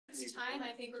time,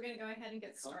 I think we're going to go ahead and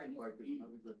get started.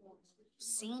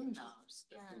 Seen those.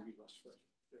 Yeah.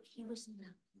 He was in the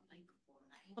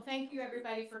Well, thank you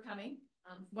everybody for coming.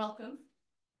 Welcome.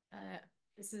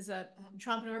 This is an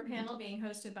entrepreneur panel being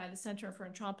hosted by the Center for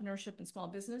Entrepreneurship and Small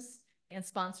Business and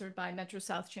sponsored by Metro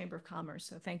South Chamber of Commerce.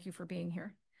 So thank you for being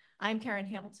here. I'm Karen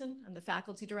Hamilton. I'm the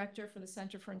faculty director for the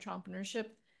Center for Entrepreneurship,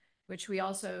 which we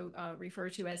also refer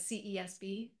to as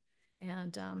CESB.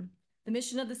 And the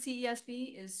mission of the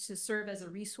CESB is to serve as a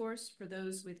resource for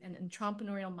those with an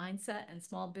entrepreneurial mindset and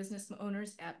small business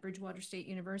owners at Bridgewater State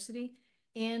University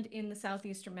and in the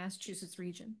southeastern Massachusetts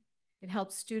region. It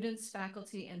helps students,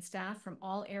 faculty, and staff from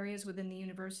all areas within the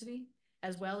university,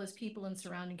 as well as people in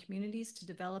surrounding communities, to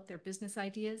develop their business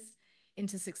ideas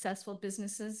into successful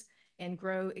businesses and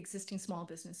grow existing small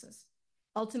businesses.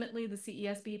 Ultimately, the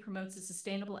CESB promotes a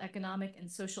sustainable economic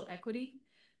and social equity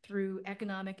through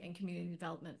economic and community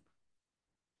development.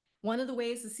 One of the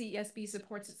ways the CESB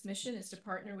supports its mission is to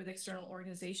partner with external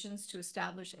organizations to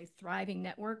establish a thriving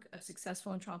network of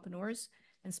successful entrepreneurs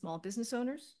and small business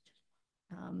owners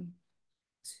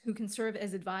who can serve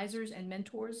as advisors and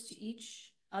mentors to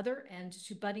each other and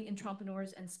to budding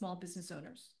entrepreneurs and small business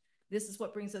owners. This is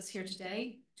what brings us here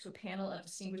today to a panel of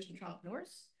distinguished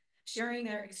entrepreneurs, sharing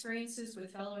their experiences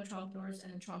with fellow entrepreneurs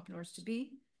and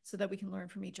entrepreneurs-to-be so that we can learn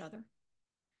from each other.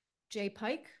 Jay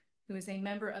Pike, who is a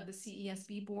member of the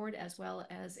CESB board, as well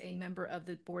as a member of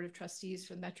the Board of Trustees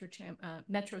for the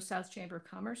Metro South Chamber of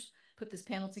Commerce, put this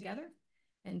panel together.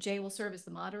 And Jay will serve as the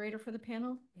moderator for the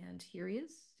panel. And here he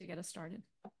is to get us started.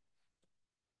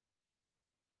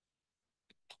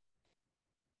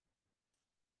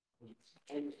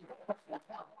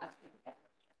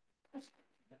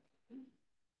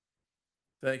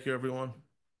 Thank you, everyone.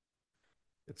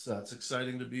 It's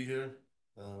exciting to be here.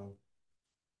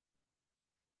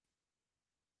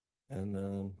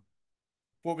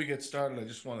 Before we get started, I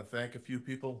just want to thank a few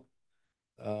people.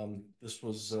 This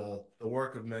was the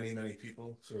work of many, many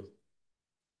people. So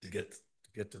to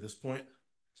get to this point,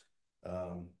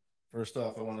 first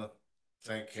off, I want to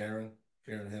thank Karen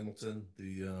Hamilton.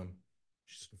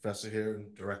 She's a professor here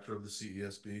and director of the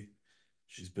CESB.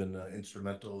 She's been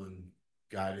instrumental in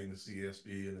guiding the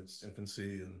CESB in its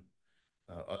infancy and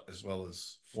as well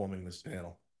as forming this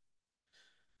panel,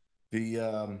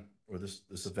 or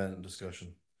this event and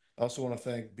discussion. I also want to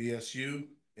thank BSU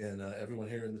and everyone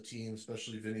here in the team,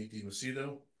 especially Vinny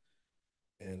DiMacedo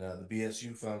and the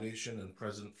BSU Foundation and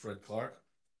President Fred Clark.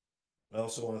 I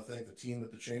also want to thank the team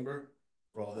at the Chamber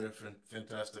for all their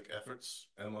fantastic efforts,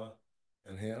 Emma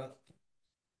and Hannah,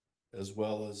 as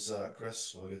well as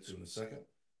Chris, who I'll get to in a second.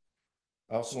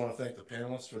 I also want to thank the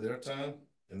panelists for their time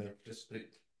and their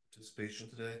participation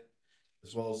today,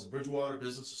 as well as the Bridgewater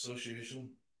Business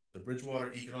Association, the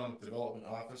Bridgewater Economic Development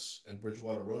Office, and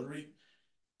Bridgewater Rotary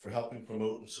for helping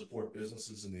promote and support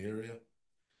businesses in the area,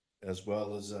 as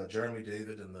well as Jeremy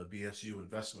David and the BSU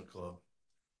Investment Club,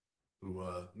 who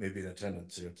may be in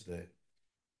attendance here today.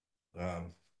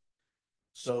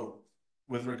 So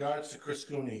with regards to Chris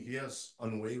Cooney, he has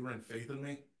unwavering faith in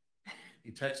me.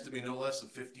 He texted me no less than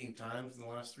 15 times in the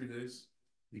last 3 days.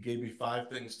 He gave me 5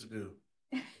 things to do,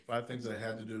 5 things I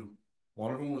had to do.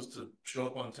 One of them was to show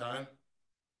up on time,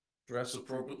 dress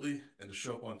appropriately, and to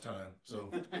show up on time.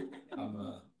 So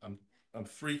I'm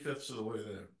 3/5 of the way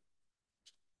there.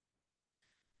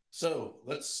 So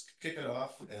let's kick it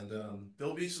off, and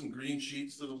there'll be some green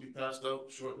sheets that will be passed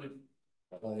out shortly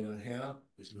by Hannah.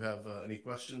 If you have any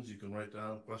questions, you can write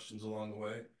down questions along the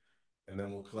way, and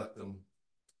then we'll collect them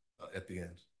at the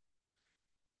end.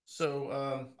 So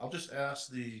I'll just ask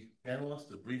the panelists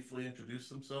to briefly introduce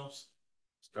themselves,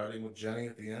 starting with Jeni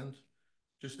at the end.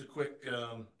 Just a quick,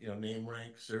 name,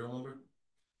 rank, serial number.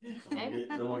 Okay.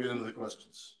 Then we'll get into the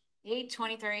questions.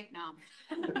 823. No.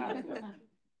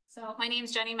 So my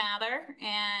name's Jeni Mather,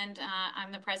 and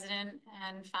I'm the president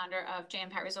and founder of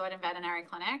Pet Resort Veterinary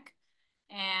Clinic.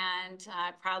 And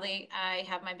I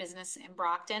have my business in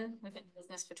Brockton. We've been in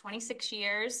business for 26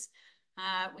 years.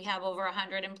 We have over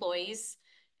 100 employees,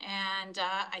 and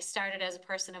I started as a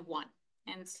person of one.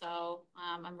 And so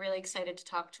I'm really excited to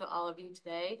talk to all of you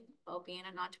today about being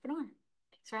an entrepreneur.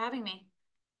 Thanks for having me.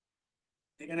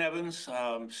 Dan Evans,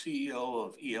 CEO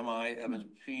of EMI Evans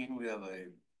Machine. We have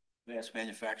a vast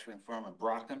manufacturing firm in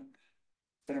Brockton.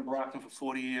 Been in Brockton for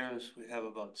 40 years. We have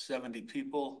about 70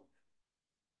 people,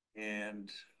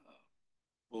 and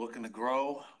we're looking to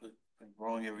grow. We've been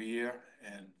growing every year,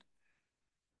 and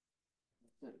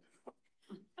that's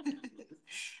it.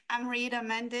 I'm Rita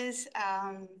Mendes.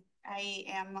 I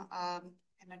am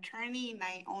an attorney, and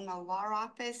I own a law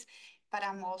office but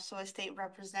I'm also a state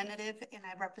representative and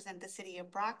I represent the city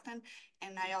of Brockton.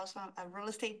 And I also am a real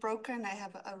estate broker and I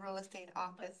have a real estate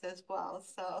office as well.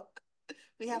 So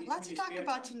we have lots to talk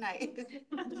about tonight.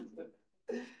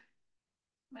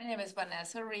 My name is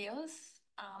Vanessa Rios.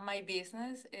 My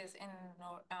business is in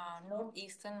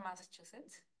northeastern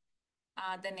Massachusetts.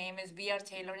 The name is We Are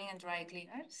Tailoring and Dry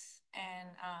Cleaners. And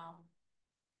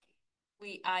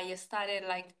I started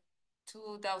like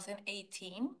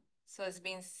 2018. So it's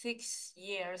been 6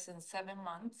 years and 7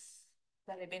 months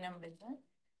that I've been in business.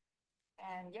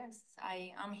 And yes,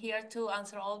 I am here to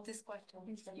answer all these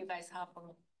questions that you guys have for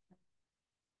me.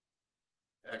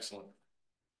 Excellent.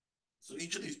 So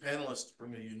each of these panelists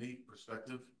bring a unique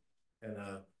perspective, and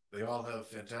they all have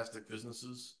fantastic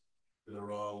businesses that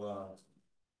are all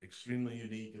extremely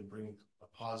unique and bring a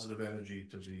positive energy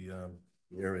to the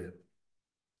area.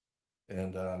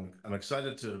 And I'm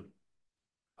excited to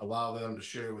allow them to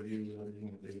share with you everything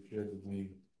that they've shared with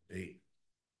me to date.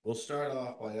 We'll start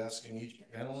off by asking each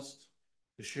panelist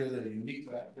to share their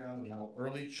unique background and how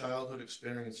early childhood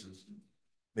experiences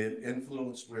may have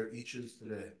influenced where each is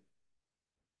today.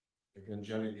 Again,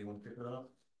 Jeni, do you want to pick it up?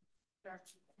 Sure.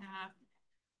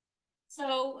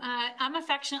 So I'm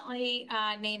affectionately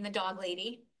named the Dog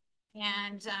Lady,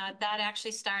 and that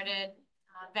actually started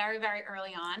very, very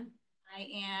early on. I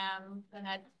am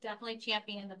gonna definitely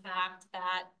champion the fact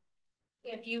that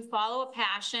if you follow a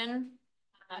passion,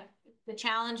 the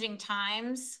challenging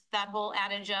times, that whole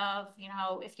adage of, you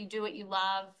know, if you do what you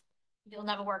love, you'll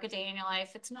never work a day in your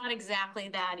life. It's not exactly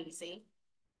that easy.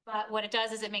 But what it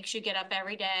does is it makes you get up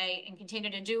every day and continue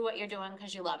to do what you're doing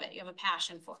because you love it. You have a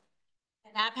passion for it.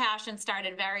 And that passion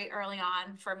started very early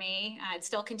on for me. It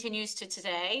still continues to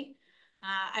today.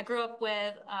 I grew up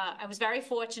with, I was very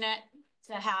fortunate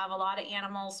to have a lot of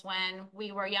animals when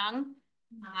we were young.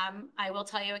 I will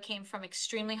tell you, it came from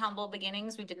extremely humble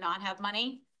beginnings. We did not have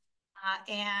money.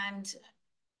 And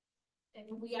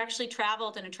we actually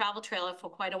traveled in a travel trailer for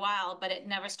quite a while, but it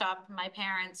never stopped my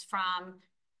parents from,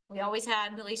 we always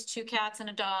had at least 2 cats and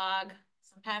a dog.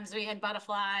 Sometimes we had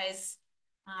butterflies.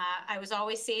 I was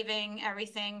always saving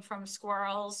everything from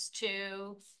squirrels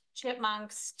to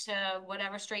chipmunks to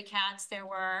whatever stray cats there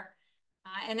were.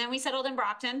 And then we settled in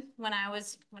Brockton when I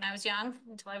was young,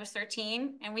 until I was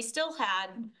 13, and we still had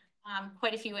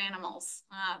quite a few animals.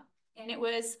 And it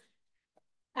was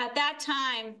at that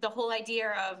time the whole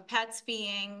idea of pets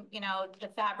being, you know, the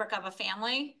fabric of a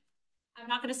family. I'm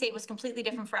not going to say it was completely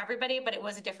different for everybody, but it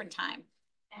was a different time,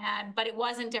 but it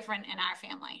wasn't different in our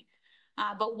family.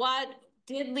 But what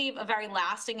did leave a very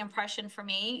lasting impression for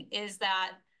me is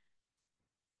that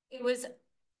it was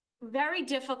very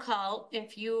difficult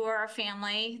if you were a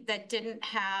family that didn't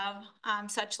have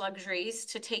such luxuries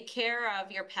to take care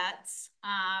of your pets.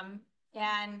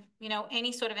 And, you know,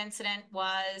 any sort of incident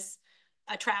was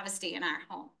a travesty in our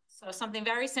home. So something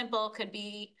very simple could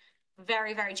be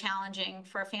very, very challenging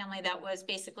for a family that was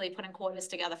basically putting quarters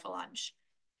together for lunch.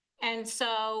 And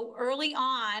so early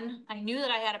on, I knew that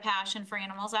I had a passion for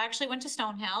animals. I actually went to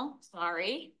Stonehill,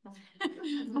 sorry.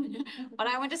 But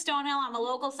I went to Stonehill. I'm a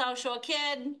local South Shore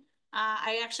kid.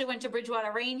 I actually went to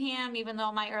Bridgewater, Rainham, even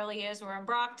though my early years were in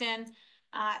Brockton.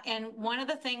 And one of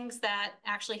the things that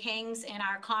actually hangs in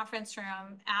our conference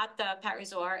room at the Pet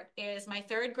Resort is my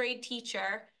 3rd grade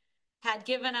teacher had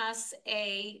given us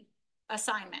a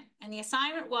assignment. And the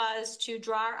assignment was to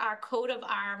draw our coat of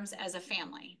arms as a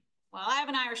family. Well, I have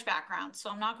an Irish background, so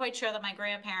I'm not quite sure that my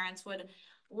grandparents would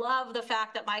love the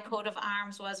fact that my coat of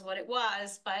arms was what it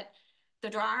was, but the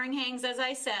drawing hangs, as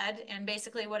I said, and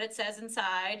basically what it says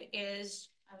inside is,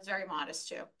 I was very modest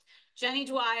too, Jenny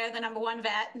Dwyer, the #1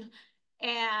 vet,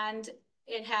 and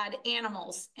it had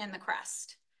animals in the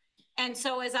crest. And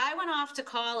so as I went off to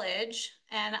college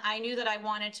and I knew that I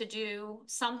wanted to do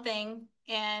something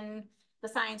in the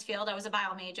science field, I was a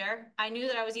bio major. I knew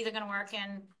that I was either going to work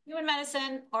in human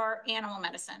medicine or animal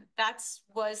medicine. That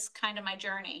was kind of my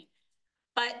journey.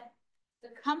 But the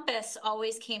compass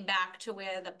always came back to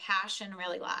where the passion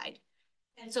really lied.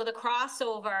 And so the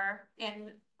crossover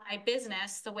in my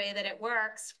business, the way that it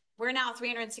works, we're now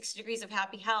 360 degrees of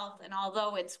happy health. And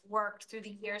although it's worked through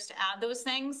the years to add those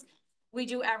things, we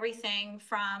do everything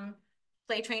from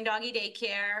play train doggy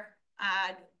daycare,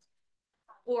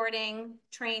 boarding,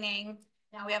 training.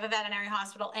 Now we have a veterinary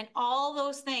hospital, and all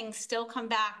those things still come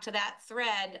back to that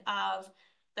thread of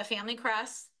the family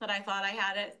crest that I thought I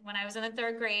had it when I was in the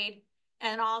 3rd grade,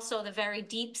 and also the very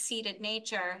deep-seated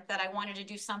nature that I wanted to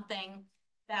do something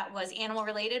that was animal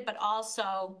related, but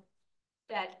also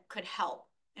that could help.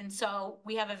 And so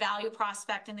we have a value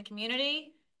prospect in the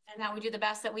community, and now we do the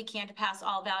best that we can to pass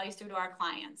all values through to our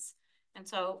clients. And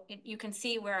so you can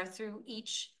see where through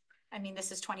each I mean,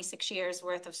 this is 26 years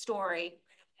worth of story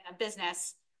in a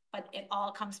business, but it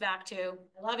all comes back to,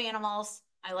 I love animals,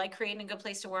 I like creating a good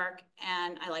place to work,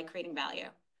 and I like creating value.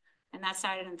 And that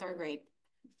started in 3rd grade.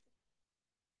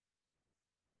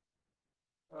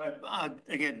 All right,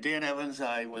 again, Dan Evans.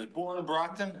 I was born in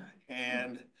Brockton,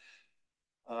 and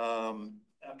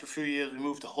after a few years, we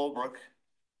moved to Holbrook.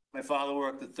 My father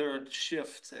worked the 3rd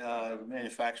shift,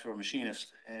 manufacturer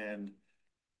machinist, and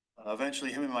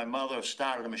eventually him and my mother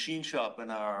started a machine shop in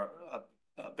our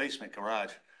basement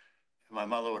garage. And my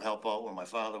mother would help out when my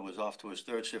father was off to his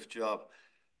 3rd shift job.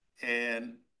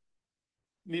 And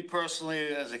me personally,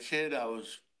 as a kid, I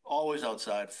was always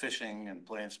outside fishing and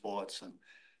playing sports. And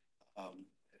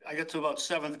I got to about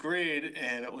 7th grade,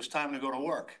 and it was time to go to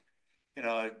work. You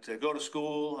know, I'd go to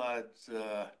school, I'd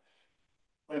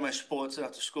play my sports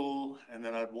after school, and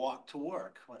then I'd walk to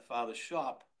work. My father's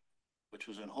shop, which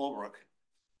was in Holbrook,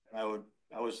 and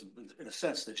I was in a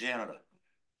sense the janitor.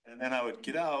 And then I would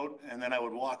get out, and then I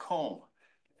would walk home.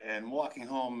 And walking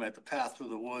home at the path through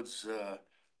the woods,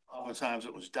 oftentimes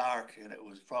it was dark, and it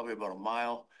was probably about a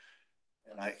mile.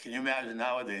 And can you imagine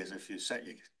nowadays if you sent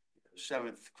your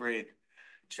 7th grade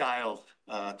child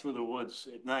through the woods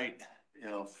at night, you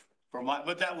know,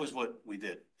 but that was what we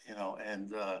did, you know.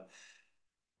 And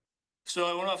so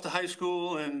I went off to high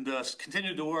school and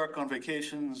continued to work on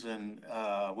vacations and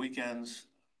weekends.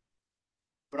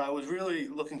 But I was really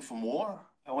looking for more.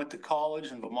 I went to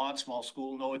college in Vermont, small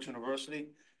school, Norwich University.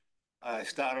 I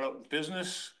started out in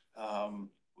business.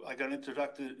 I got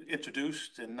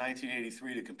introduced in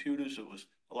 1983 to computers. It was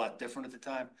a lot different at the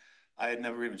time. I had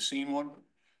never even seen one.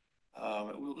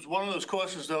 It was one of those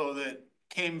courses, though, that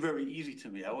came very easy to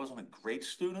me. I wasn't a great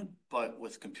student, but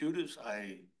with computers,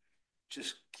 I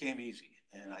just came easy,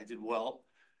 and I did well.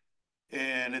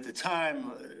 And at the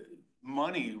time,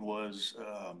 money was,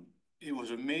 it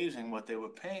was amazing what they were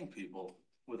paying people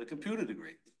with a computer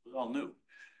degree. It was all new.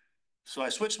 So I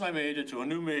switched my major to a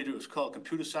new major. It was called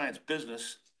Computer Science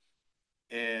Business.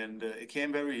 And it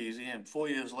came very easy. And 4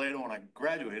 years later, when I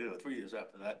graduated, or 3 years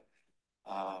after that,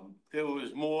 there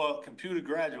was more computer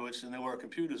graduates than there were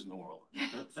computers in the world.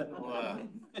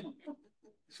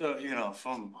 So you know,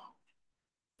 from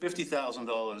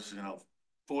 $50,000, you know,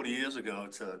 40 years ago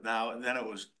to now, and then it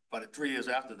was about 3 years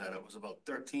after that, it was about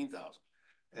 13,000.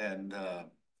 And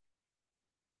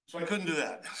so I couldn't do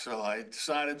that. So I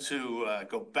decided to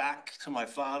go back to my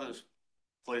father's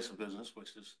place of business,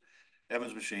 which is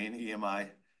Evans Machine, EMI,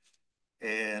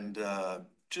 and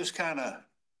just kind of,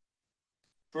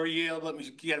 for a year, let me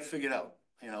get it figured out,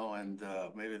 you know, and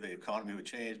maybe the economy would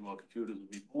change, more computers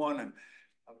would be born, and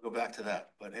I would go back to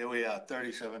that. But here we are,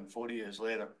 37, 40 years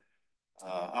later.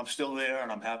 I'm still there,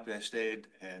 and I'm happy I stayed,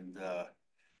 and,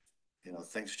 you know,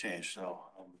 things changed. So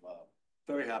I'm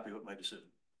very happy with my decision.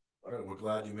 All right, we're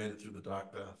glad you made it through the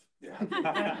dark path. Yeah.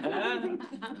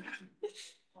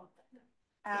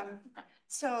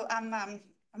 So I'm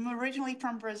originally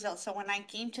from Brazil. So when I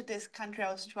came to this country,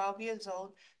 I was 12 years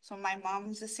old. So my mom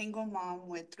is a single mom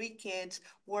with 3 kids,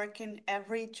 working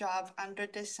every job under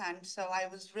the sun. So I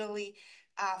was really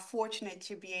fortunate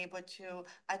to be able to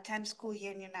attend school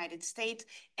here in the United States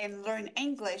and learn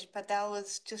English, but that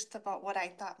was just about what I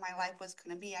thought my life was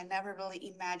going to be. I never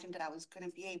really imagined that I was going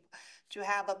to be able to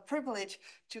have a privilege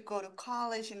to go to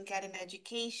college and get an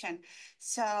education.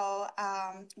 So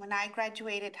when I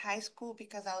graduated high school,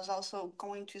 because I was also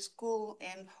going to school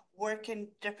and working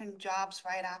different jobs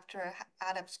right after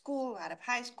out of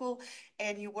high school,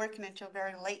 and you're working until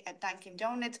very late at Dunkin'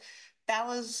 Donuts. That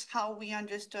was how we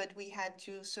understood we had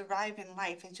to survive in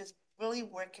life, and just really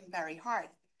working very hard.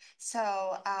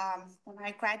 So when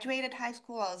I graduated high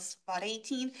school, I was about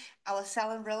 18. I was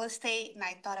selling real estate, and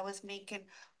I thought I was making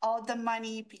all the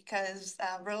money because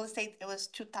real estate, it was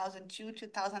 2002,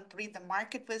 2003. The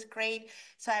market was great.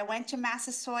 So I went to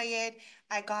Massasoit.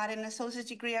 I got an associate's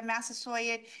degree at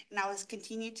Massasoit, and I was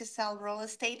continuing to sell real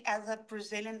estate as a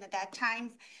Brazilian at that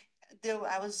time.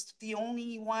 I was the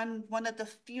only one of the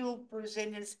few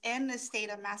Brazilians in the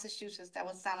state of Massachusetts that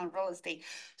was selling real estate.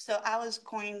 So I was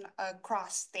going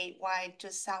across statewide,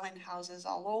 just selling houses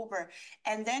all over.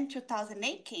 And then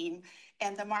 2008 came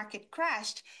and the market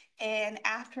crashed. And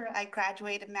after I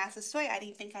graduated Massasoit, I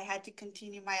didn't think I had to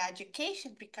continue my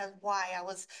education because why? I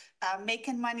was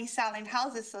making money selling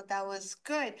houses, so that was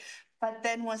good. But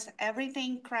then once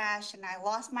everything crashed and I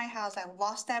lost my house, I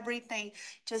lost everything,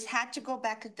 just had to go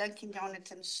back to Dunkin'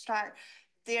 Donuts and start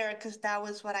there because that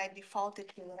was what I defaulted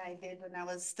to, what I did when I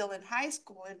was still in high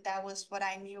school, and that was what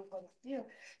I knew what to do.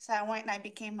 So I went and I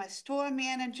became a store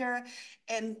manager,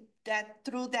 and that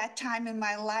through that time in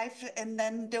my life. And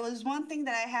then there was one thing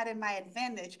that I had in my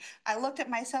advantage. I looked at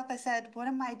myself, I said, what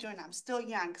am I doing? I'm still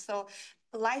young. So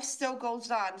life still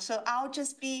goes on. So I'll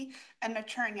just be an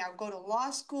attorney. I'll go to law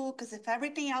school because if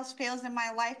everything else fails in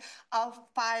my life, I'll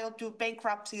file to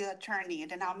bankruptcy attorney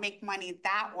and then I'll make money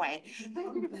that way.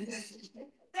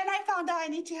 Then I found out I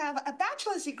need to have a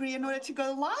bachelor's degree in order to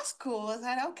go to law school. I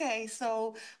said, okay,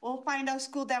 so we'll find a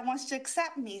school that wants to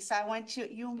accept me. So I went to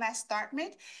UMass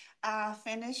Dartmouth,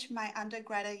 finished my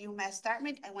undergrad at UMass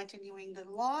Dartmouth. I went to New England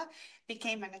Law,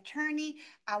 became an attorney.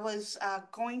 I was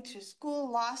going to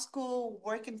school, law school,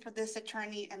 working for this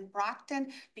attorney in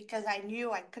Brockton because I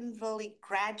knew I couldn't really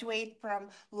graduate from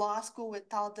law school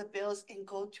with all the bills and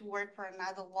go to work for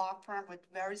another law firm with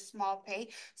very small pay.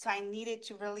 So I needed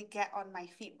to really get on my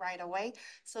feet right away.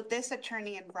 So this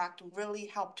attorney in Brockton really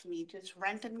helped me, just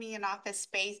rented me an office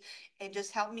space and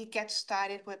just helped me get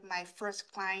started with my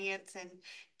first clients and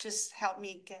just helped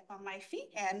me get on my feet.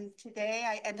 And today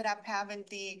I ended up having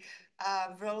the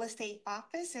real estate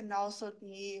office and also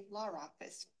the law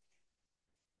office.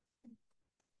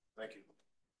 Thank you.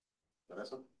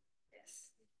 Vanessa?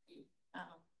 Yes.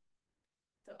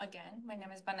 So again, my name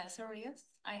is Vanessa Rios.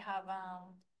 I have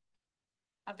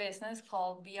a business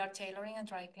called VR Tailoring and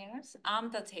Dry Cleaners.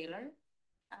 I'm the tailor,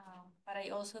 but I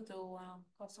also do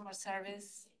customer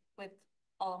service with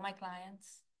all of my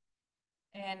clients.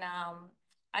 And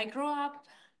I grew up,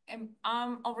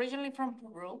 I'm originally from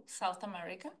Peru, South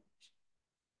America.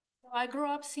 So I grew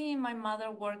up seeing my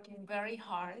mother working very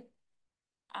hard.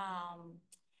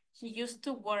 She used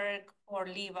to work for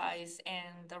Levi's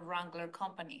and the Wrangler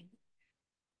company.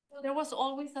 So there was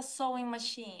always a sewing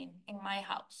machine in my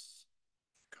house.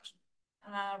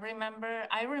 I remember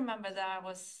that I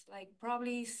was like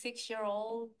probably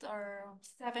 6-year-old or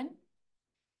 7.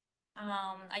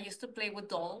 I used to play with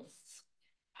dolls.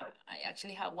 I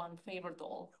actually have one favorite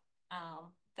doll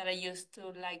that I used to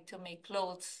like to make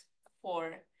clothes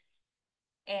for.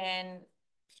 And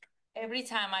every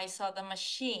time I saw the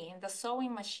machine, the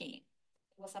sewing machine,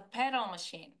 it was a pedal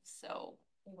machine, so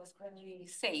it was really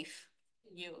safe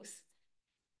to use.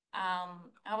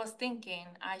 I was thinking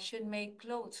I should make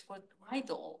clothes for my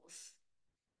dolls.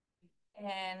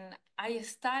 And I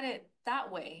started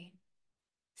that way,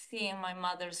 seeing my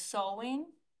mother sewing,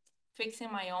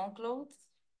 fixing my own clothes,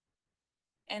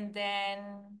 and then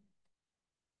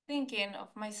thinking of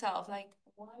myself, like,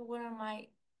 why wouldn't I,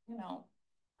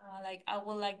 like I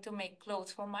would like to make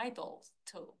clothes for my dolls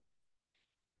too.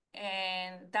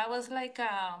 And that was like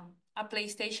a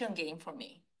PlayStation game for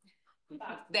me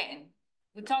back then.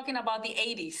 We're talking about the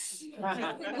 80s.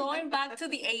 We're going back to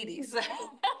the 80s.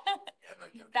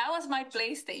 That was my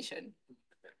PlayStation.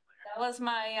 That was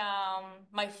my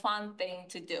my fun thing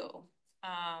to do.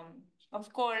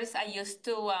 Of course, I used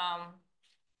to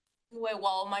do it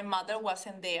while my mother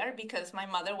wasn't there because my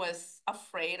mother was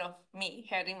afraid of me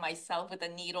hurting myself with the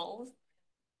needles,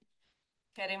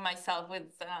 hurting myself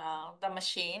with the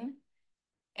machine.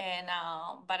 And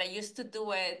but I used to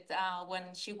do it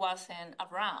when she wasn't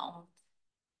around,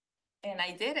 and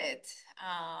I did it.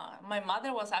 My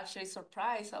mother was actually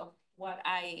surprised of what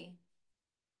I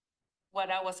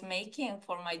was making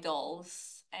for my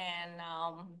dolls, and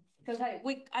because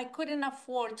I couldn't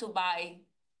afford to buy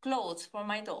clothes for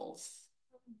my dolls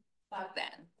back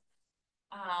then.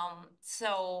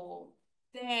 So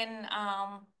then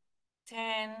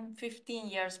 10, 15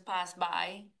 years passed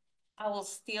by. I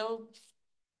was still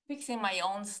fixing my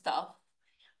own stuff.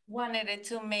 Wanted it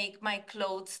to make my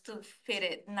clothes to fit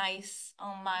it nice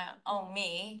on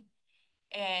me.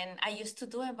 And I used to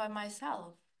do it by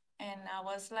myself. And I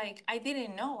was like, I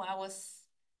didn't know I was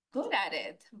good at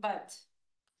it, but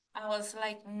I was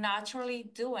like naturally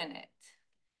doing it.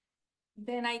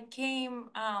 Then I came,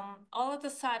 all of a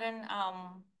sudden,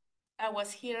 I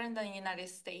was here in the United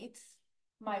States.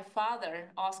 My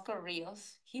father, Oscar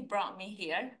Rios, he brought me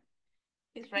here.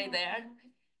 He's right there.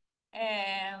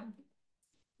 And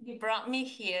he brought me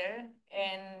here,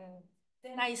 and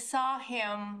then I saw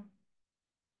him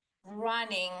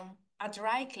running a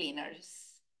dry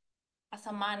cleaners as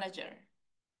a manager.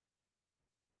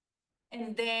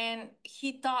 And then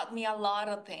he taught me a lot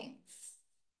of things.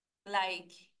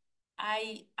 Like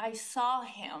I saw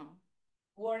him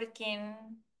working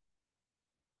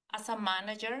as a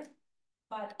manager,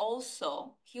 but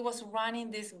also he was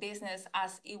running this business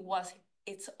as it was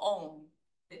its own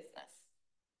business.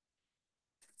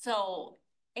 So,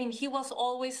 and he was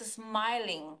always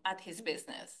smiling at his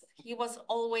business. He was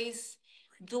always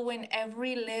doing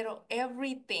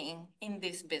everything in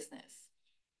this business.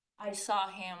 I saw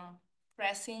him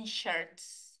pressing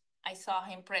shirts. I saw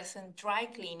him pressing dry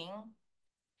cleaning.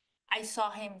 I saw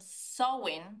him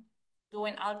sewing,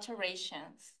 doing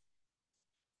alterations.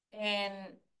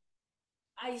 And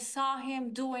I saw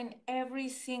him doing every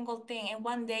single thing. And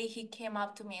one day he came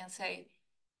up to me and said,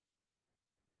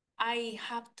 I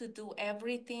have to do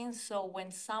everything so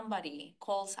when somebody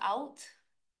calls out,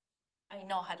 I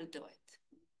know how to do it.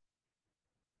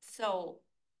 So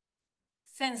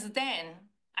since then,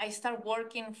 I started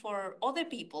working for other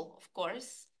people, of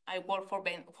course. I work for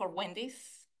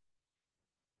Wendy's.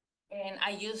 And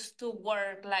I used to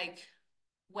work like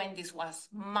Wendy's was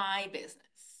my business.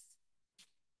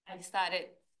 I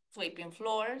started sweeping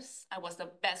floors. I was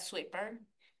the best sweeper,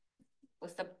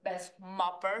 was the best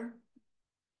mopper,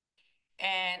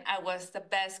 and I was the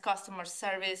best customer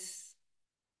service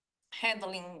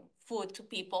handling food to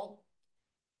people.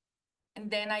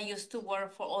 And then I used to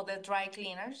work for other dry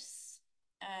cleaners.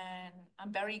 And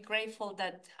I'm very grateful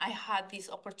that I had this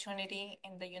opportunity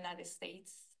in the United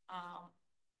States.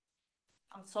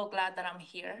 I'm so glad that I'm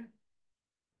here.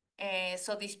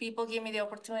 So these people gave me the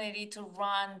opportunity to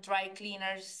run dry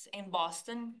cleaners in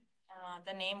Boston.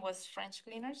 The name was French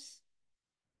Cleaners.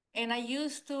 And I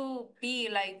used to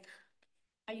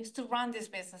run this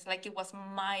business like it was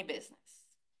my business.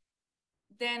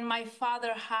 Then my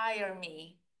father hired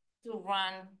me to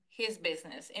run his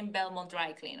business in Belmont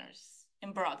Dry Cleaners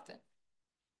in Brockton.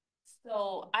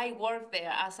 So I worked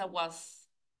there as I was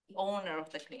the owner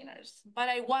of the cleaners, but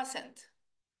I wasn't.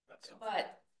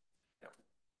 But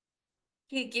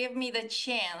he gave me the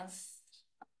chance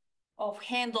of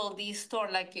handle this store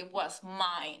like it was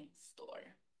mine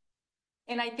store.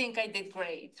 And I think I did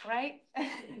great, right?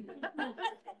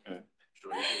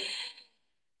 Sure you did.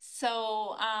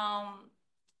 So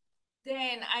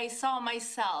then I saw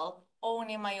myself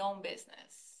owning my own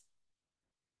business.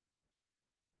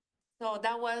 So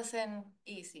that wasn't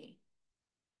easy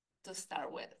to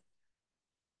start with.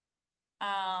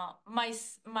 My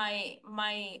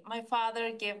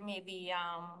father gave me the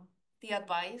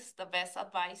advice, the best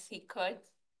advice he could.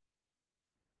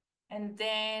 And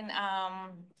then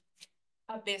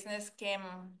a business came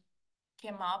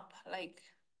up, like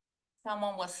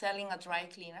someone was selling a dry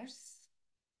cleaners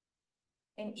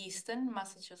in Easton,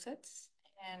 Massachusetts.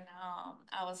 And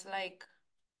I was like,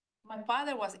 my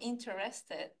father was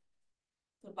interested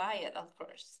to buy it at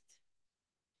first.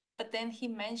 But then he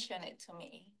mentioned it to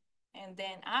me. And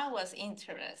then I was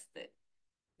interested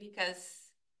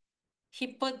because he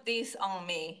put this on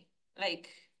me. Like,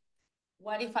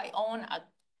 what if I own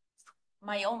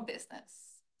my own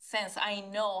business? Since I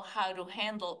know how to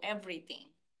handle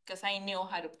everything, because I knew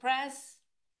how to press,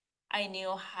 I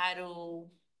knew how to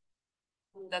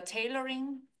do the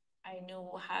tailoring, I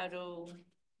knew how to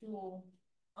do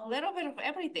a little bit of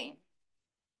everything.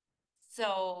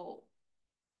 So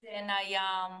then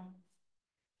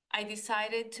I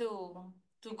decided to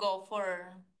go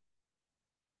for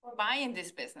buying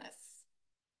this business.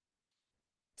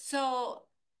 So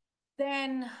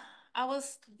then I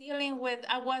wasn't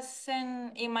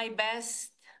in my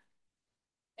best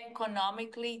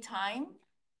economically time.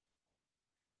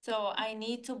 So I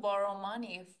need to borrow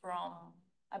money from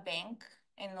a bank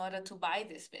in order to buy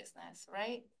this business,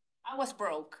 right? I was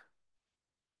broke.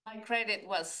 My credit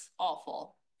was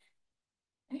awful.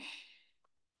 And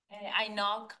I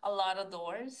knocked a lot of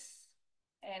doors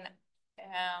and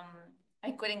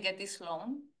I couldn't get this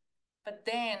loan. But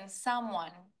then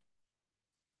someone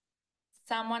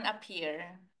appeared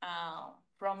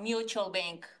from Mutual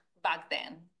Bank back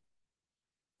then,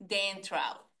 Dan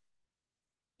Trout.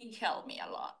 He helped me a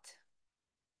lot.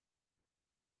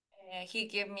 He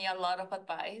gave me a lot of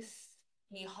advice.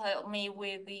 He helped me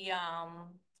with the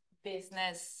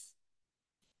business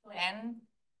plan.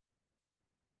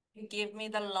 He gave me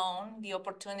the loan, the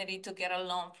opportunity to get a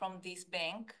loan from this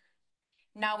bank.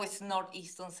 Now it's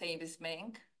Northeastern Savings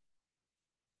Bank.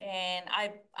 And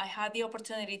I had the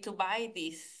opportunity to buy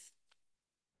this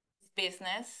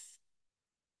business.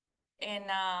 And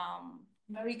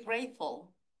very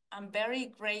grateful. I'm very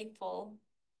grateful.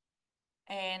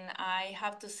 And I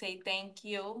have to say thank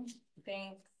you.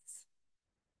 Thanks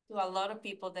to a lot of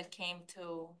people that came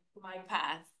to my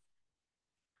path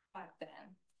back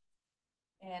then.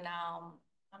 And I'm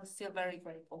still very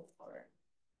grateful for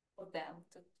them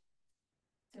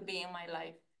to be in my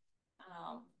life.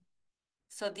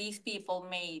 So these people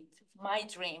made my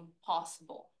dream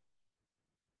possible.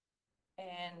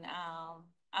 And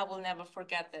I will never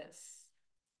forget this.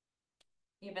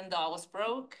 Even though I was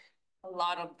broke, a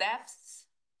lot of debts,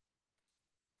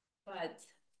 but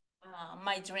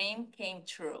my dream came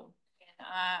true.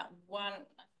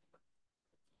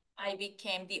 I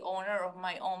became the owner of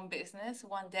my own business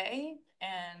one day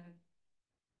in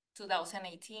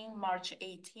 2018, March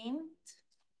 18th.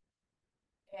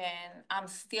 And I'm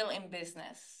still in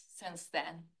business since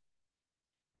then.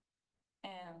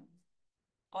 And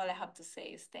all I have to say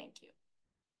is thank you.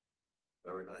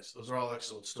 Very nice. Those are all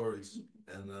excellent stories.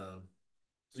 And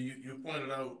so you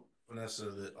pointed out, Vanessa,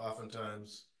 that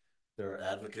oftentimes there are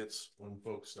advocates when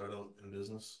folks start out in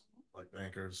business, like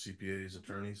bankers, CPAs,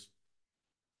 attorneys.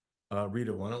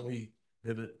 Rita, why don't we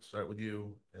start with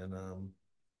you? And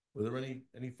were there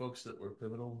any folks that were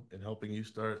pivotal in helping you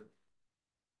start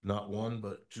not one,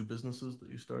 but two businesses that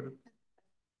you started?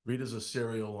 Rita's a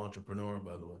serial entrepreneur,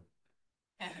 by the way.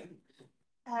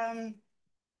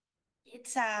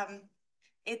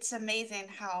 It's amazing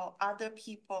how other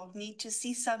people need to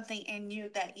see something in you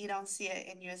that you don't see it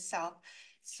in yourself.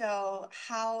 So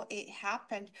how it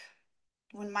happened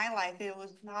in my life, it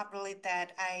was not really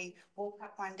that I woke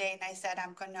up one day and I said,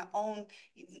 I'm going to own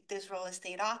this real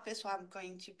estate office, or I'm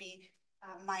going to be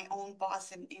my own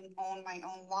boss and own my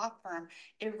own law firm.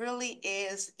 It really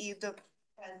is either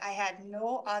I had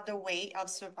no other way of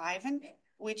surviving,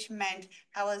 which meant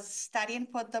I was studying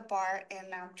for the bar in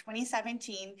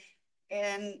 2017.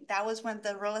 And that was when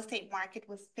the real estate market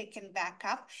was picking back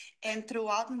up. And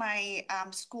throughout my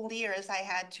school years, I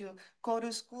had to go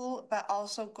to school, but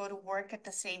also go to work at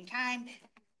the same time,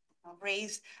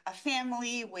 raise a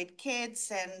family with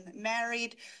kids and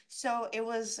married. So it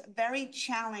was very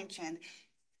challenging.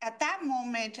 At that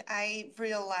moment, I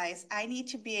realized I need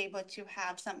to be able to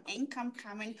have some income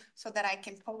coming so that I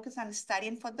can focus on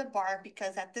studying for the bar,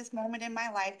 because at this moment in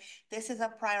my life, this is a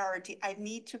priority. I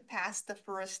need to pass the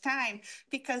first time,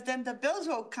 because then the bills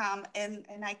will come, and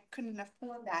I couldn't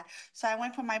afford that. So I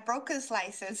went for my broker's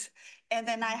license, and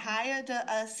then I hired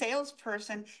a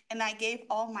salesperson, and I gave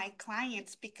all my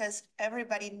clients, because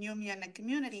everybody knew me in the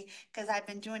community because I've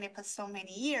been doing it for so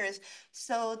many years.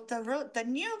 So the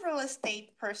new real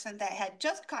estate person that had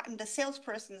just gotten the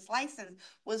salesperson's license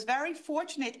was very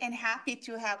fortunate and happy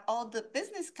to have all the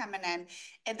business coming in.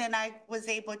 And then I was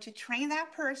able to train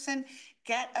that person,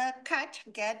 get a cut,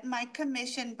 get my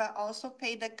commission, but also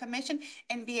pay the commission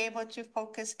and be able to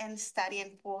focus and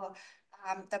studying for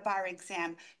the bar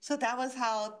exam. So that was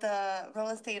how the real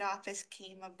estate office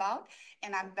came about.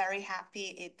 And I'm very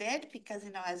happy it did, because,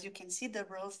 as you can see, the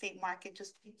real estate market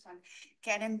just keeps on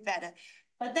getting better.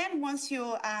 But then once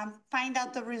you find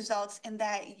out the results and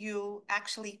that you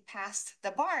actually passed the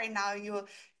bar, and now you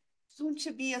soon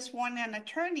to be a sworn-in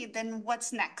attorney, then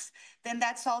what's next? Then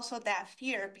that's also that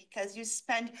fear, because you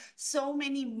spend so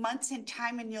many months and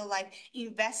time in your life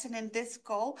investing in this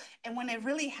goal. And when it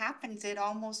really happens, it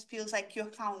almost feels like your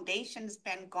foundation's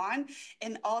been gone,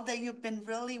 and all that you've been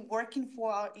really working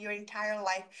for your entire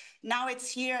life, now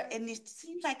it's here, and it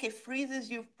seems like it freezes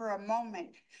you for a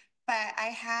moment. But I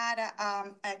had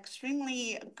an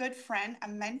extremely good friend, a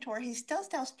mentor. He still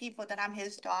tells people that I'm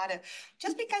his daughter,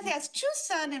 just because he has two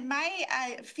sons. And my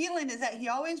feeling is that he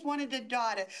always wanted a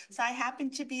daughter. So I happen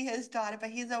to be his daughter, but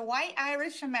he's a white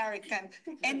Irish American.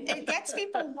 And it gets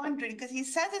people wondering, because he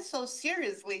says it so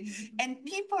seriously, and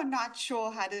people are not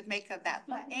sure how to make of that.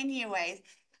 But anyways,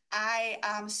 I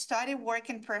started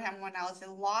working for him when I was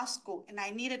in law school, and I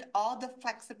needed all the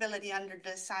flexibility under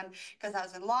the sun, because I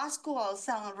was in law school, I was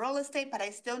selling real estate, but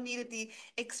I still needed the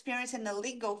experience in the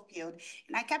legal field.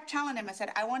 And I kept telling him, I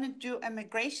said, I want to do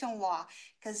immigration law,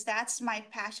 because that's my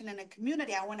passion in the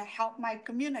community. I want to help my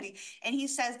community. And he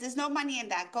says, there's no money in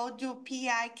that. Go do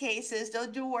PI cases, go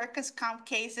do workers' comp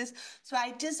cases. So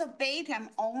I disobeyed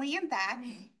him only in that.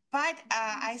 But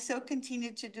I still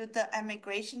continued to do the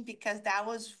immigration, because that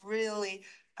was really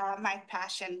my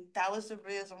passion. That was the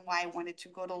reason why I wanted to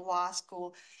go to law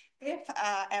school, if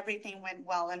everything went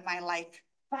well in my life.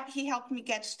 But he helped me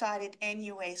get started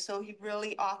anyway. So he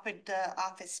really offered the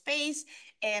office space,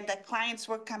 and the clients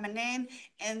were coming in,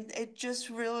 and it just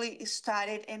really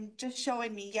started and just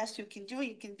showing me, yes, you can do it.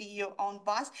 You can be your own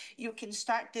boss. You can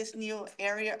start this new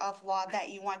area of law that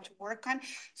you want to work on.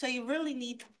 So you really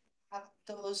need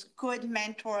those good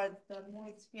mentors, the more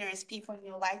experienced people in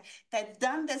your life that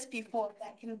done this before,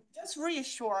 that can just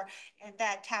reassure and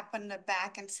that tap on the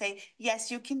back and say, yes,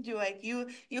 you can do it.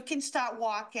 You can start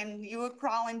walking. You were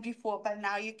crawling before, but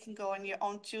now you can go on your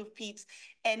own 2 feet,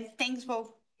 and things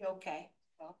will be okay.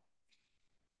 So.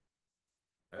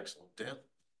 Excellent. Dan?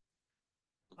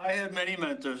 I had many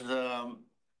mentors.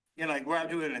 I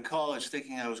graduated in college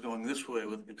thinking I was going this way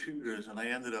with computers, and I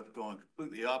ended up going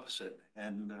completely opposite.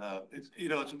 And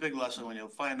it's a big lesson when you'll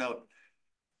find out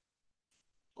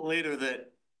later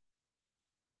that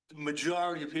the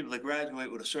majority of people that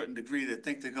graduate with a certain degree that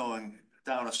think they're going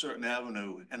down a certain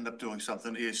avenue end up doing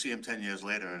something. You see them 10 years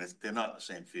later and they're not in the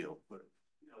same field. But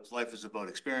life is about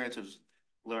experiences,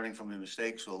 learning from your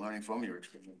mistakes or learning from your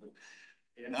experience.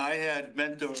 And I had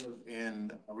mentors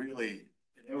in really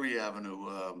every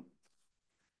avenue,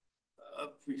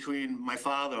 between my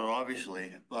father,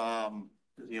 obviously,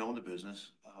 because he owned the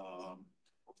business.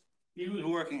 He was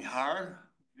working hard.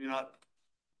 You're not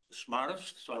the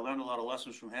smartest, so I learned a lot of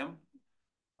lessons from him.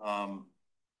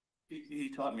 He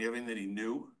taught me everything that he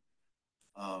knew.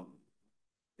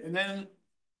 And then,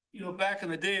 back in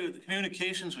the day, the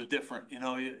communications were different.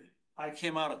 I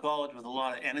came out of college with a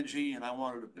lot of energy and I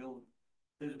wanted to build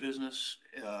his business.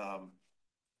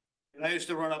 And I used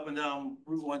to run up and down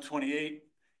Route 128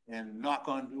 and knock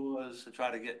on doors to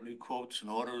try to get new quotes and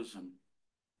orders.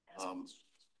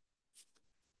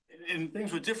 And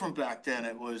things were different back then.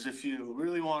 It was, if you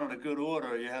really wanted a good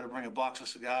order, you had to bring a box of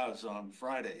cigars on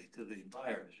Friday to the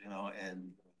buyers,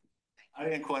 and I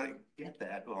didn't quite get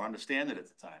that or understand it at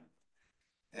the time.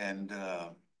 And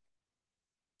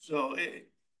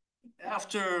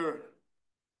after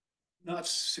not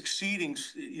succeeding,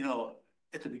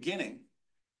 at the beginning,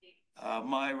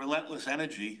 my relentless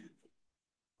energy,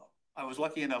 I was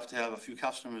lucky enough to have a few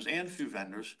customers and a few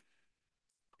vendors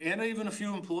and even a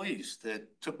few employees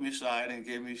that took me aside and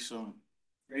gave me some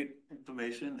great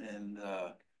information and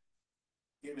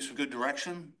gave me some good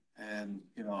direction. And,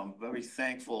 I'm very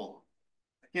thankful.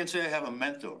 I can't say I have a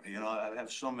mentor, I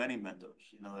have so many mentors,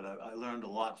 that I learned a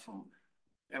lot from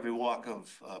every walk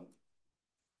of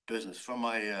business, from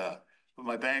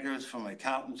my bankers, from my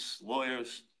accountants,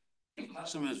 lawyers,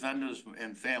 customers, vendors,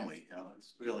 and family.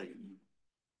 It's really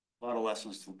a lot of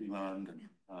lessons to be learned and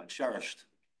cherished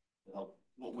to help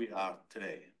what we are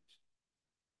today.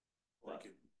 Thank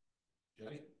you.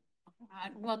 Jeni?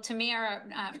 Well, to mirror,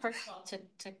 first of all,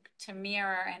 to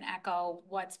mirror and echo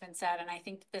what's been said, and I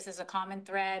think this is a common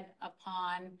thread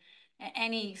upon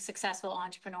any successful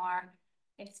entrepreneur.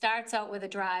 It starts out with a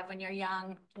drive when you're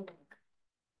young.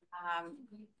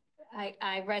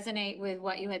 I resonate with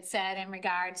what you had said in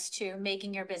regards to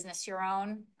making your business your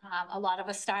own. A lot of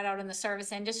us start out in the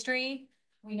service industry.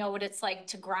 We know what it's like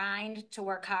to grind, to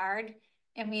work hard,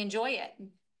 and we enjoy it.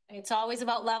 It's always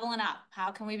about leveling up.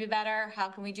 How can we be better? How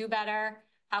can we do better?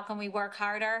 How can we work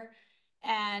harder?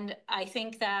 And I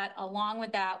think that along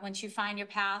with that, once you find your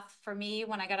path, for me,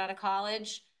 when I got out of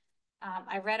college,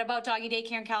 I read about doggy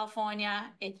daycare in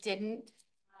California. It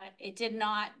did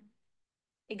not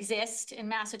exist in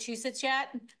Massachusetts yet.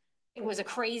 It was a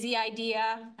crazy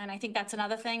idea. And I think that's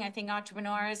another thing. I think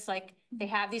entrepreneurs, they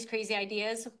have these crazy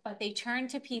ideas, but they turn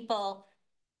to people.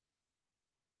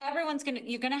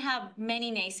 You're gonna have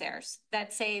many naysayers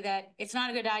that say that it's not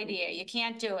a good idea, you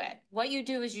can't do it. What you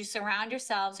do is you surround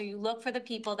yourselves, or you look for the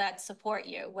people that support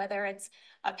you, whether it's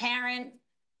a parent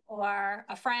or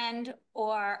a friend,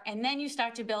 and then you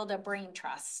start to build a brain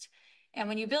trust. And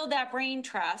when you build that brain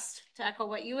trust, to echo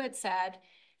what you had said,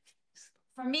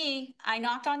 for me, I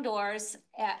knocked on doors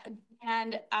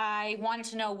and I wanted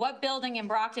to know what building in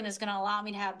Brockton is going to allow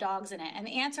me to have dogs in it. And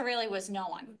the answer really was no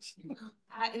one.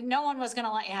 No one was going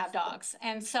to let you have dogs.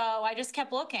 And so I just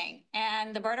kept looking.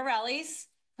 And the Bertarellis,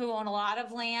 who own a lot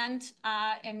of land,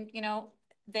 and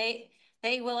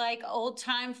they were like old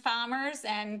time farmers.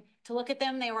 And to look at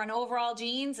them, they were in overall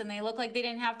jeans and they looked like they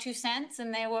didn't have 2 cents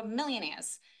and they were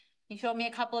millionaires. He showed me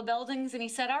a couple of buildings and he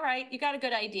said, all right, you got a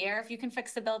good idea. If you can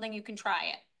fix the building, you can try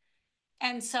it.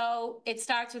 And so it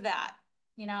starts with that.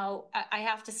 I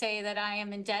have to say that I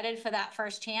am indebted for that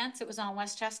first chance. It was on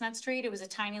West Chestnut Street. It was a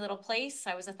tiny little place.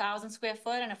 I was 1,000 square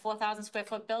foot in a 4,000 square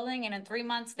foot building. And in 3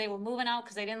 months, they were moving out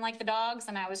because they didn't like the dogs.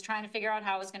 And I was trying to figure out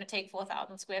how I was going to take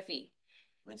 4,000 square feet.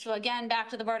 So again, back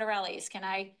to the Bertarellis. Can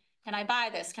I buy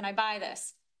this? Can I buy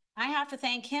this? I have to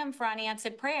thank him for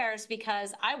unanswered prayers,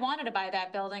 because I wanted to buy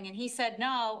that building and he said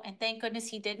no, and thank goodness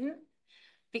he didn't,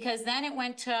 because then it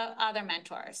went to other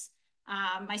mentors.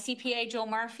 My CPA, Joe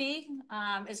Murphy,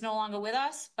 is no longer with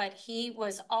us, but he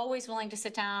was always willing to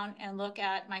sit down and look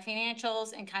at my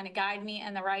financials and kind of guide me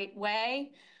in the right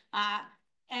way.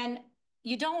 And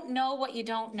you don't know what you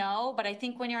don't know, but I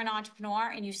think when you're an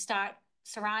entrepreneur and you start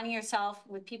surrounding yourself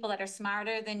with people that are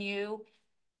smarter than you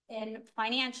in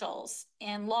financials,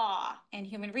 in law, in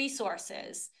human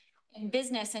resources, in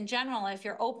business in general, if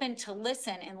you're open to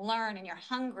listen and learn and you're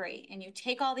hungry and you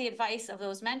take all the advice of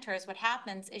those mentors, what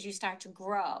happens is you start to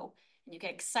grow and you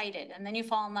get excited, and then you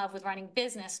fall in love with running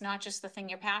business, not just the thing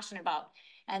you're passionate about.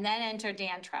 And then enter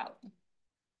Dan Trout.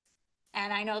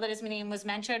 And I know that his name was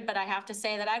mentioned, but I have to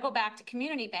say that I go back to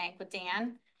community bank with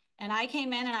Dan, And I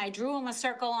came in and I drew him a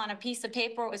circle on a piece of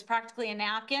paper. It was practically a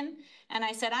napkin. And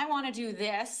I said, I want to do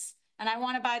this and I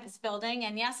want to buy this building.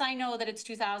 And yes, I know that it's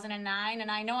 2009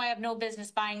 and I know I have no business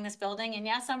buying this building. And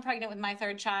yes, I'm pregnant with my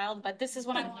third child, but this is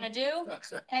what I want to do.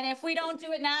 And if we don't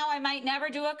do it now, I might never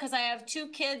do it because I have 2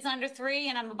 kids under 3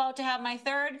 and I'm about to have my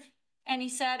third. And he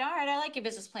said, all right, I like your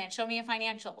business plan. Show me your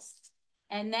financials.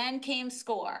 And then came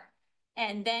SCORE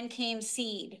and then came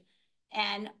SEED.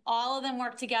 And all of them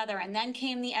worked together. And then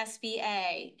came the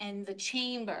SBA and the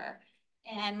chamber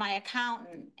and my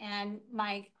accountant and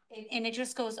it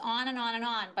just goes on and on and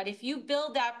on. But if you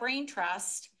build that brain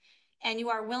trust and you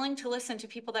are willing to listen to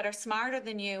people that are smarter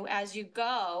than you as you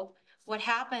go, what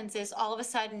happens is all of a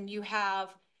sudden you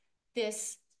have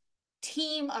this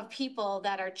team of people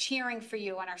that are cheering for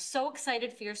you and are so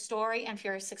excited for your story and for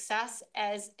your success,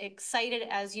 as excited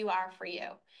as you are for you.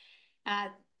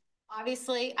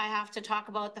 Obviously, I have to talk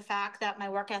about the fact that my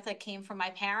work ethic came from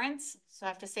my parents. So I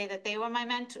have to say that they were my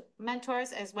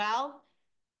mentors as well.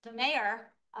 The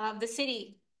mayor of the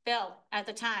city, Bill, at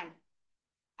the time,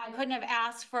 I couldn't have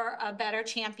asked for a better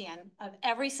champion of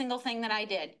every single thing that I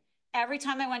did. Every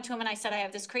time I went to him and I said, I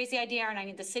have this crazy idea and I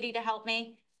need the city to help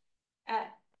me.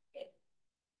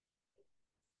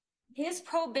 His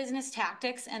pro-business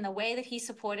tactics and the way that he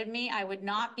supported me, I would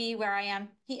not be where I am.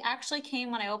 He actually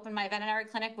came when I opened my veterinary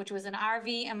clinic, which was an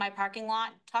RV in my parking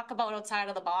lot. Talk about outside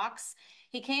of the box.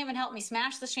 He came and helped me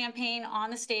smash the champagne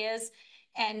on the stairs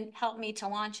and helped me to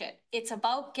launch it. It's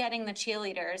about getting the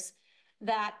cheerleaders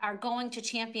that are going to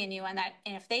champion you, and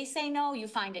if they say no, you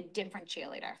find a different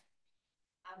cheerleader.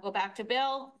 I'll go back to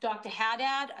Bill, Dr.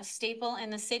 Haddad, a staple in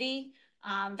the city,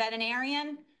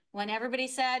 veterinarian. When everybody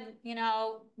said, you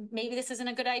know, maybe this isn't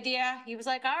a good idea, he was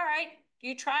like, all right,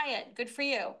 you try it. Good for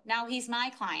you. Now he's my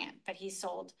client, but he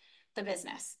sold the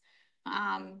business.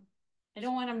 I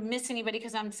don't want to miss anybody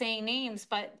because I'm saying names,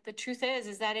 but the truth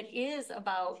is that it is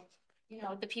about, you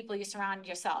know, the people you surround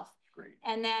yourself. Great.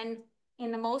 And then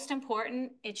in the most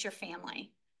important, it's your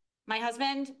family. My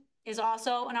husband is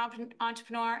also an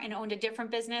entrepreneur and owned a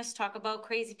different business. Talk about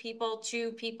crazy people,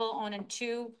 2 people owning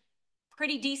 2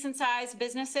 pretty decent sized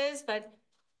businesses, but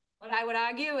what I would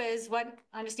argue is what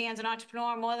understands an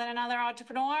entrepreneur more than another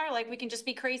entrepreneur, like we can just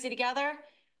be crazy together.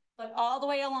 But all the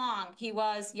way along, he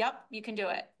was, yep, you can do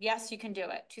it. Yes, you can do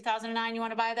it. 2009, you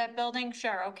want to buy that building?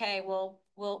 Sure. Okay. We'll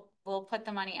put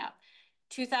the money up.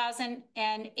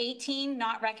 2018,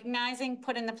 not recognizing,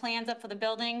 putting the plans up for the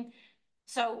building.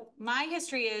 So my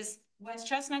history is West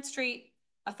Chestnut Street,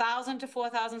 1,000 to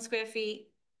 4,000 square feet.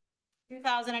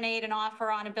 2008, an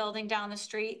offer on a building down the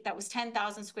street that was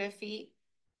 10,000 square feet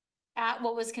at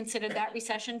what was considered that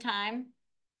recession time.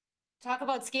 Talk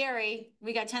about scary.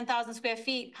 We got 10,000 square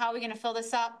feet. How are we going to fill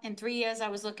this up? In 3 years, I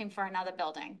was looking for another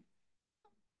building.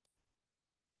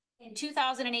 In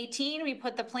 2018, we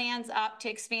put the plans up to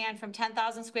expand from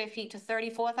 10,000 square feet to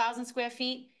 34,000 square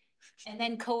feet, and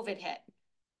then COVID hit.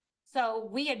 So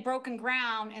we had broken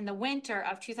ground in the winter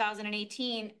of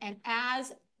 2018, and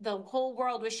as the whole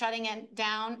world was shutting it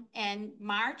down in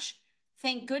March,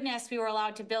 thank goodness we were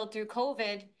allowed to build through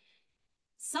COVID.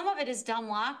 Some of it is dumb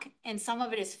luck, and some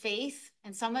of it is faith,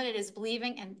 and some of it is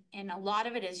believing, and a lot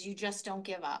of it is you just don't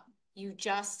give up. You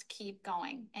just keep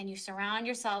going, and you surround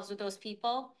yourselves with those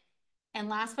people. And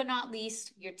last but not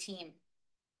least, your team.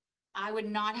 I would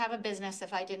not have a business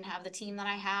if I didn't have the team that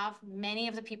I have. Many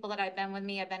of the people that have been with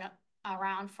me have been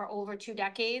around for over 2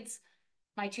 decades.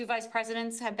 My 2 vice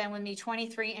presidents have been with me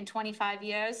 23 and 25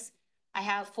 years. I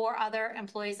have 4 other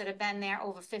employees that have been there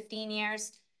over 15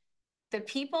 years. The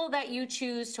people that you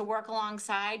choose to work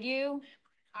alongside you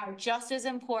are just as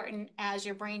important as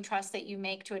your brain trust that you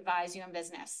make to advise you in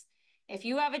business. If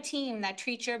you have a team that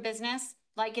treats your business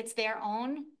like it's their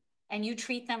own and you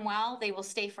treat them well, they will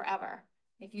stay forever.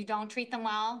 If you don't treat them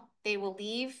well, they will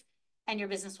leave and your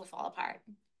business will fall apart.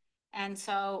 And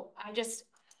so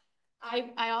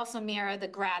I also mirror the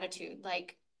gratitude.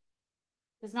 Like,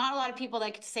 there's not a lot of people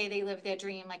that could say they live their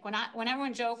dream. Like when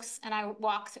everyone jokes and I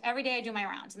walk every day, I do my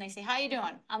rounds and they say, how you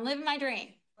doing? I'm living my dream,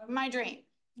 living my dream.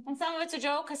 And some of it's a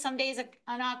joke because some days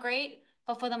are not great,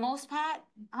 but for the most part,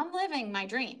 I'm living my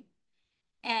dream.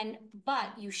 But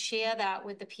you share that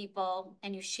with the people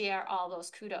and you share all those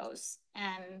kudos.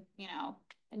 And, you know,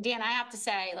 and Dan, I have to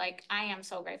say, like, I am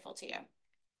so grateful to you.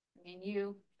 I mean,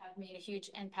 you have made a huge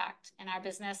impact in our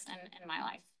business and in my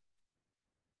life.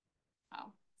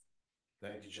 Oh.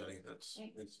 Thank you, Jeni. That's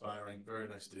inspiring. Very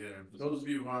nice to hear. For those of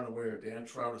you who aren't aware, Dan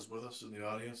Trout is with us in the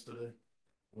audience today.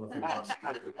 He's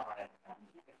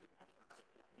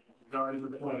already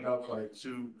been pointed out by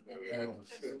 2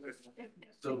 analysts.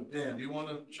 So, Dan, do you want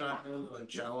to chime in on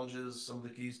challenges, some of the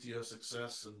keys to your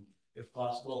success, and if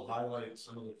possible, highlight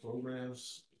some of the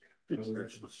programs,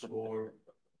 mention SCORE,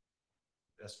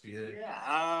 SBA.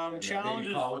 Yeah, and challenges.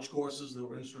 maybe college courses that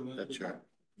were instrumental. That's right.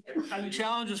 I mean,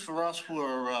 challenges for us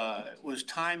were, was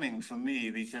timing for me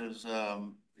because,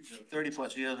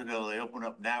 30+ years ago, they opened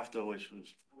up NAFTA, which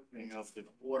was opening up the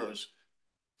borders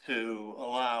to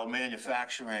allow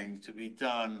manufacturing to be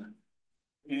done.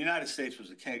 The United States was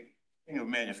the king of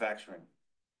manufacturing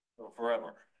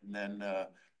forever. And then,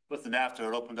 with the NAFTA,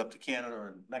 it opened up to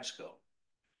Canada and Mexico.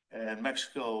 And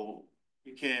Mexico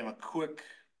became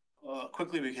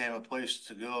quickly became a place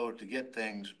to go to get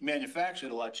things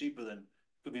manufactured a lot cheaper than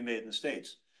could be made in the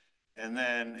States. And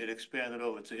then it expanded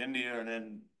over to India, and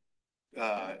then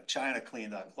China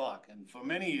cleaned our clock. And for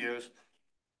many years,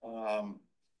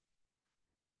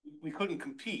 we couldn't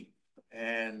compete.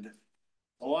 And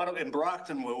a lot of, in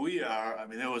Brockton where we are, I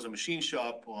mean, there was a machine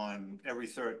shop on every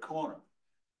third corner.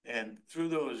 And through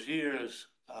those years,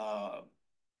 a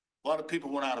lot of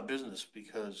people went out of business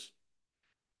because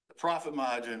the profit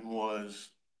margin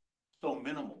was so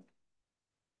minimal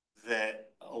that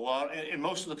and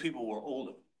most of the people were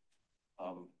older.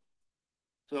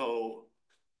 So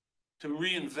to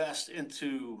reinvest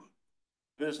into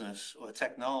business or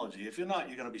technology, if you're not,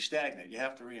 you're going to be stagnant. You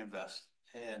have to reinvest.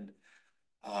 And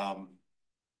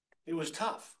it was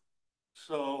tough.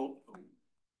 So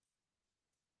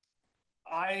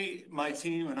my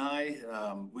team and I,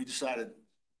 we decided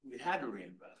we had to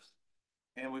reinvest.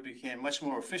 And we became much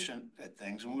more efficient at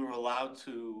things, and we were allowed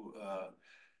to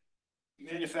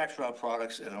manufacture our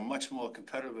products at a much more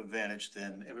competitive advantage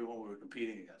than everyone we were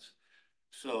competing against.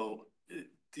 So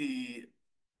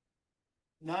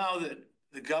now that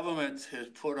the government has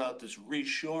put out this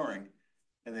reshoring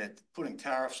and they're putting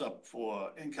tariffs up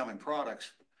for incoming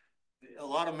products, a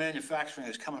lot of manufacturing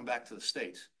is coming back to the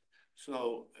States.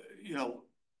 So,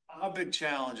 our big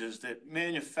challenge is that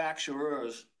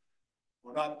manufacturers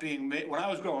were not being made. When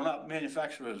I was growing up,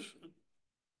 manufacturers,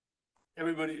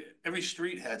 every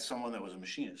street had someone that was a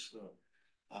machinist. So,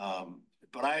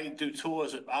 but I do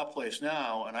tours at our place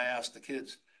now, and I ask the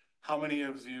kids, how many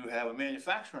of you have a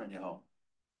manufacturer in your home?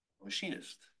 A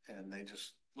machinist. And they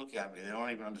just look at me. They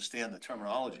don't even understand the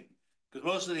terminology. Because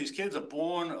most of these kids are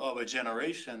born of a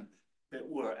generation that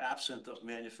were absent of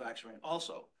manufacturing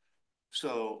also.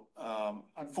 So,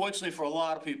 unfortunately for a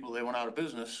lot of people, they went out of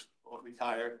business or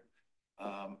retired.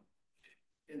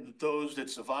 And those that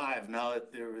survive, now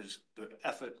that there is the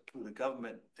effort through the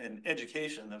government and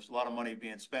education, there's a lot of money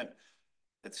being spent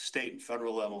at the state and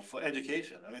federal level for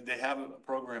education. I mean, they have a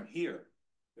program here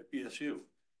at BSU.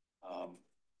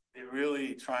 They're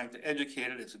really trying to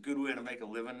educate it. It's a good way to make a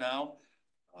living now.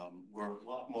 We're a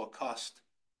lot more cost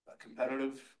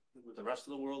competitive with the rest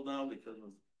of the world now because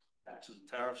of taxes and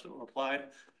tariffs that were applied.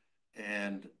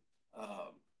 And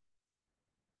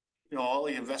all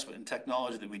the investment in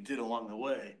technology that we did along the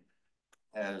way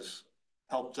has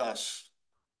helped us,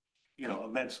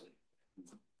 immensely.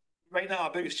 Right now,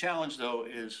 our biggest challenge, though,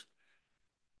 is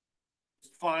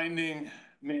finding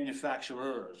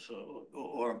manufacturers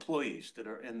or employees that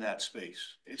are in that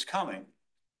space. It's coming,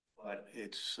 but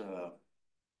it's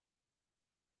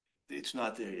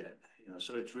not there yet.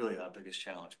 So it's really our biggest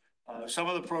challenge. Some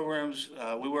of the programs,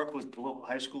 we work with local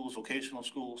high schools, vocational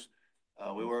schools.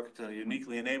 We worked a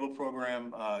uniquely enabled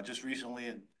program just recently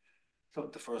and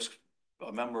took the first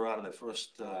member out of the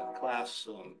first class.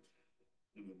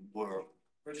 Were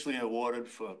richly awarded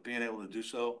for being able to do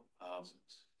so.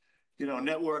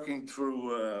 Networking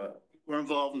through, we're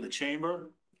involved in the chamber.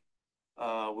 We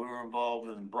were involved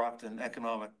in Brockton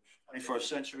Economic 21st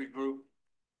Century Group.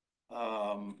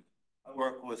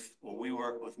 we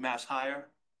work with Mass Hire,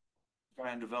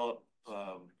 try and develop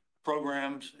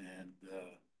programs and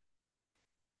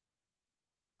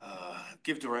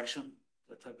give direction,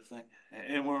 that type of thing.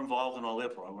 And we're involved in all their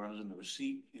programs and the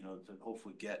receipt, to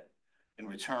hopefully get in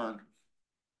return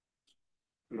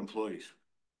good employees.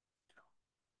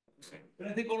 But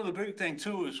I think one of the big thing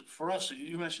too is for us,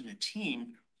 you mentioned the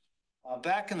team.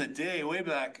 Back in the day, way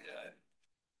back,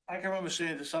 I can remember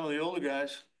saying to some of the older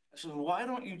guys, I said, why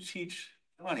don't you teach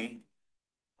Johnny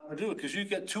how to do it? Because you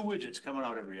get 2 widgets coming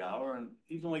out every hour and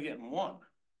he's only getting 1.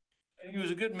 And he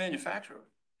was a good manufacturer.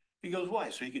 He goes, why?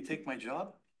 So he could take my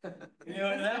job? And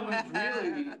that was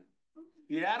really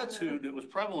the attitude that was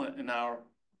prevalent in our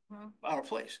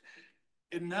place.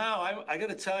 And now I got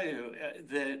to tell you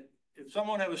that if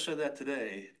someone ever said that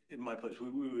today in my place, we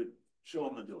would show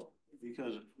them the door,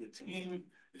 because the team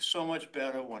is so much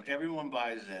better when everyone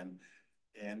buys in,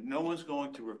 and no one's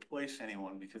going to replace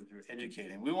anyone because they're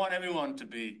educating. We want everyone to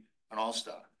be an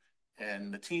all-star,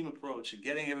 and the team approach and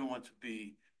getting everyone to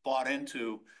be bought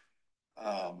into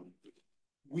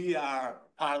we are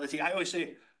part of the team. I always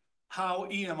say, how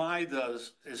EMI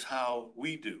does is how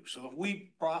we do. So if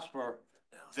we prosper,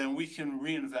 then we can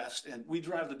reinvest, and we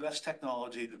drive the best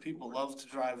technology. The people love to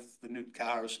drive the new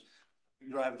cars. We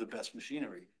drive the best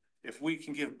machinery. If we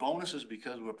can give bonuses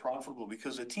because we're profitable,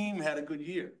 because the team had a good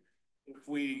year. If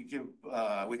we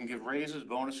can give raises,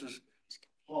 bonuses,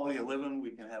 quality of living,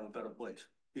 we can have a better place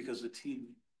because the team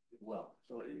did well.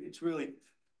 So it's really,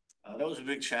 that was a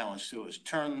big challenge too, is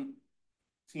turn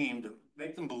team to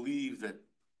make them believe that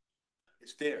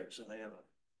it's theirs and they have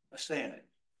a say in it.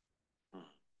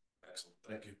 Excellent,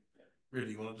 thank you.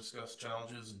 Rita, you want to discuss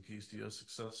challenges and keys to your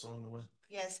success along the way?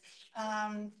 Yes.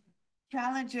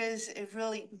 Challenges, it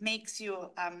really makes you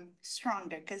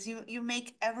stronger because you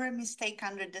make every mistake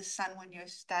under the sun when you're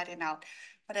starting out.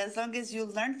 But as long as you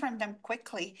learn from them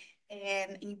quickly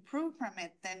and improve from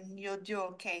it, then you'll do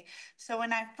okay. So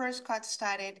when I first got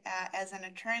started as an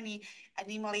attorney, I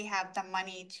didn't really have the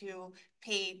money to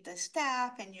pay the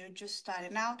staff and you're just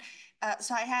starting out.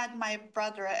 So I had my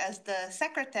brother as the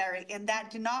secretary and that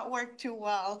did not work too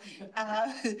well.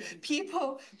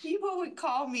 People would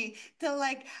call me, they're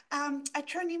like,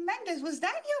 Attorney Mendes, was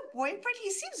that your boyfriend? He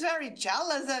seems very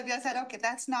jealous of you. I said, okay,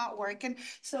 that's not working.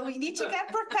 So we need to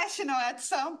get professional at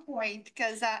some point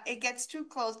because it gets too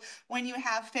close when you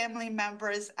have family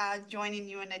members joining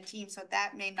you in a team. So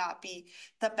that may not be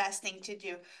the best thing to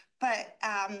do. But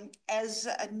as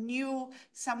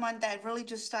someone that really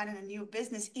just started a new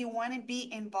business, you want to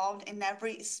be involved in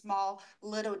every small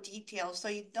little detail. So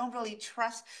you don't really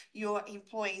trust your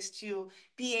employees to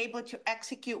be able to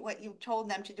execute what you told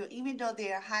them to do, even though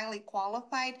they are highly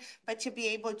qualified, but to be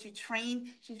able to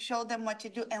train, to show them what to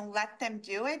do and let them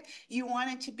do it. You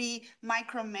want it to be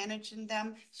micromanaging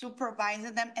them,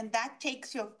 supervising them, and that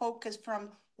takes your focus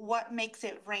from what makes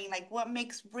it rain, like what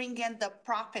bring in the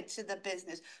profit to the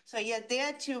business. So you're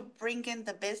there to bring in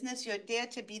the business, you're there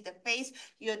to be the face,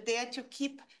 you're there to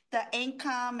keep the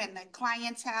income and the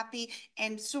clients happy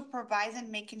and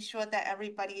supervising, making sure that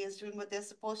everybody is doing what they're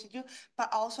supposed to do, but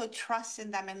also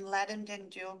trusting them and letting them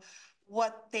do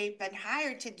what they've been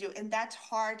hired to do, and that's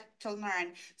hard to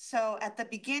learn. So at the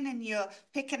beginning, you're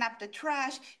picking up the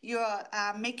trash, you're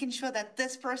making sure that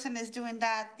this person is doing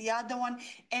that, the other one,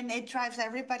 and it drives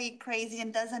everybody crazy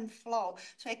and doesn't flow.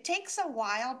 So it takes a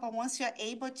while, but once you're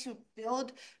able to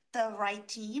build the right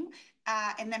team,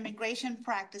 in immigration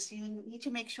practice, you need to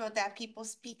make sure that people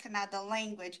speak another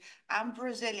language. I'm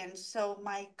Brazilian, so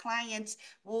my clients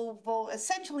will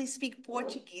essentially speak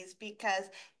Portuguese because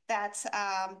that's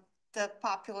the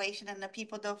population and the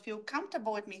people don't feel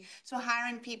comfortable with me. So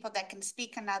hiring people that can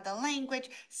speak another language,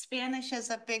 Spanish is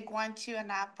a big one too in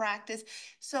our practice.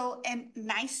 So, and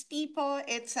nice people,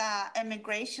 it's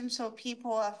immigration. So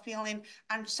people are feeling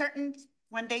uncertain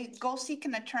when they go seek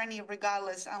an attorney,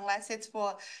 regardless, unless it's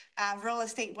for real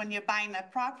estate, when you're buying a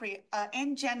property,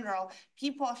 in general,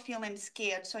 people are feeling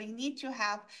scared. So you need to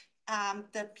have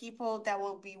the people that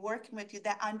will be working with you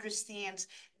that understands,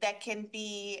 that can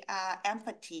be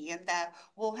empathy, and that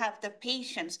will have the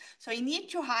patience. So you need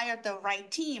to hire the right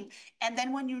team. And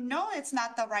then when you know it's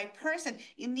not the right person,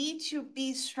 you need to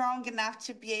be strong enough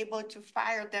to be able to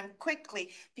fire them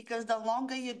quickly, because the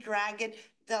longer you drag it,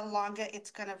 the longer it's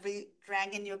going to be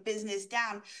dragging your business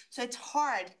down. So it's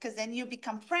hard because then you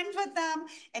become friends with them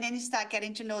and then you start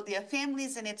getting to know their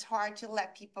families, and it's hard to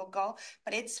let people go.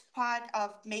 But it's part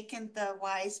of making the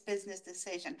wise business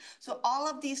decision. So all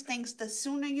of these things, the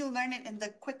sooner you learn it and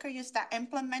the quicker you start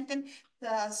implementing,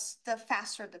 the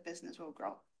faster the business will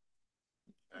grow.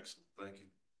 Excellent, thank you.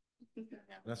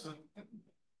 Vanessa?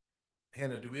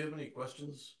 Hannah, do we have any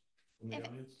questions from the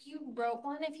audience? You wrote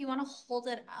one. If you want to hold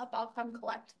it up, I'll come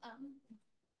collect them.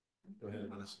 Go ahead,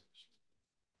 Vanessa.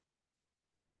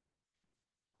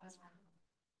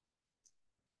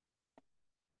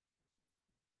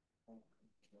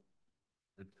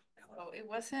 So it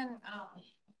wasn't, of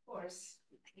course,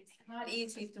 it's not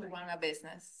easy to run a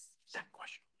business. That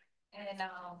question. And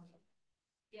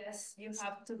yes, you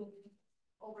have to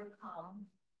overcome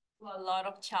a lot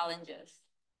of challenges.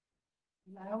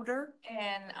 Louder.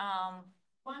 And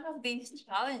one of these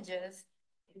challenges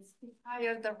is to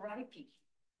hire the right people,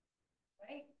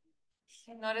 right?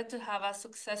 In order to have a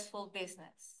successful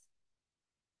business.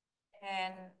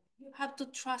 And you have to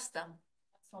trust them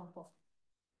at some point.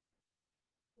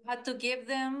 You have to give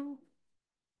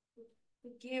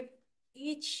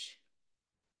each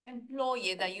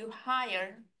employee that you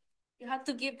hire, you have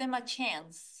to give them a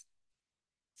chance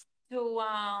to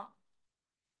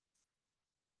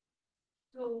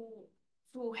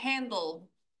handle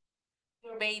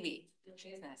your baby, your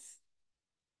business,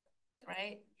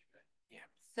 right? Yeah.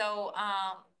 So,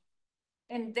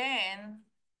 and then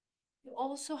you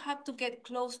also have to get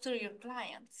close to your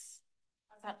clients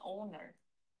as an owner.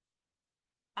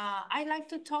 I like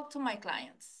to talk to my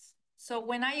clients. So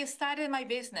when I started my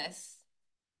business,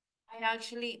 I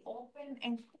actually opened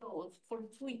and closed for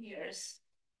 2 years.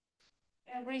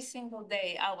 Every single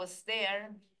day I was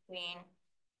there between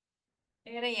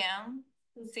 8 a.m.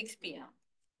 to 6 p.m.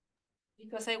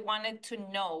 because I wanted to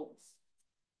know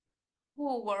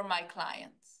who were my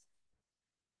clients,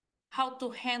 how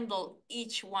to handle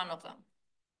each one of them.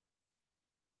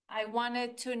 I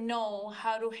wanted to know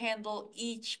how to handle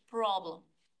each problem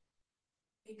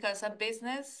because owning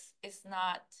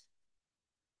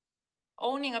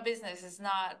a business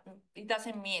it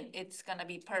doesn't mean it's gonna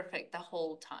be perfect the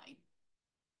whole time.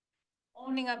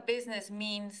 Owning a business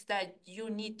means that you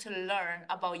need to learn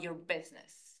about your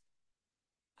business.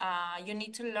 You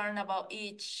need to learn about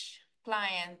each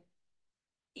client,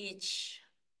 each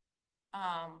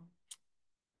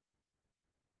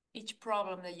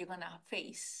problem that you're gonna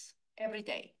face every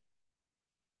day.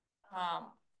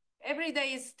 Every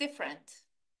day is different.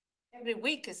 Every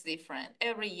week is different.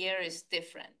 Every year is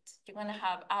different. You're gonna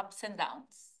have ups and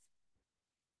downs.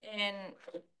 And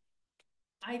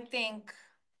I think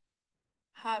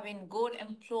having good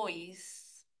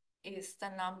employees is the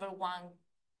number one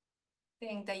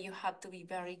thing that you have to be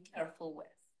very careful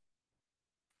with.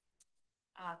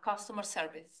 Customer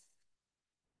service.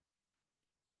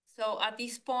 So at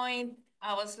this point,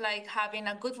 I was like having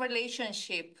a good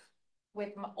relationship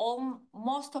with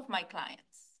most of my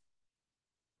clients.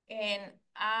 And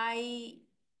I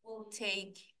will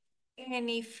take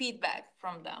any feedback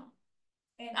from them.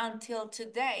 And until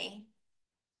today,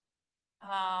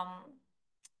 I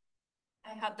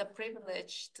have the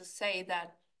privilege to say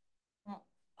that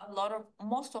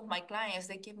most of my clients,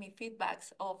 they give me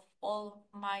feedbacks of all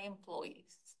my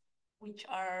employees, which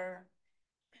are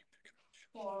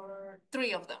for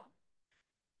 3 of them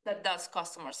that does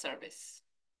customer service.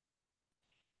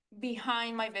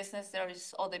 Behind my business, there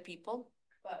is other people,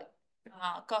 but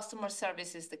customer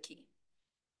service is the key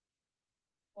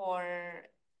for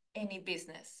any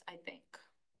business, I think.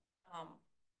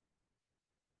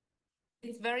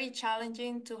 It's very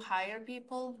challenging to hire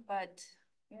people, but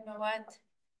you know what?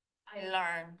 I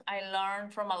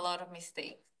learned from a lot of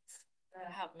mistakes that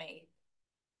I have made.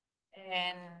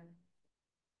 And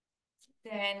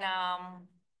then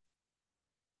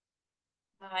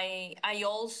I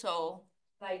also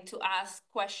like to ask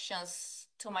questions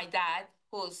to my dad,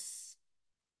 who's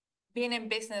been in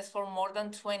business for more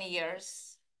than 20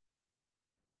 years.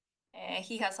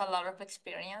 He has a lot of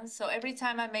experience. So every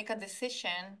time I make a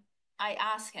decision, I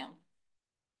ask him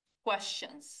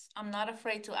questions. I'm not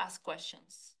afraid to ask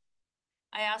questions.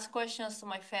 I ask questions to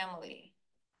my family.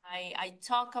 I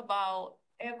talk about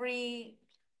every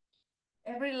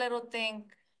little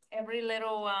thing, every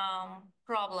little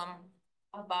problem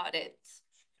about it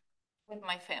with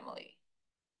my family.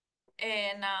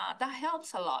 And that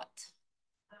helps a lot.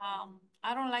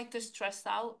 I don't like to stress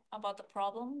out about the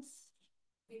problems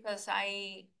because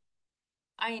I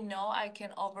know I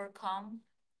can overcome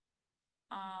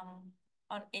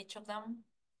on each of them.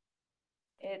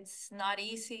 It's not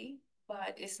easy,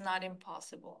 but it's not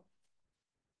impossible.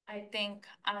 I think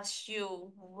as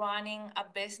you running a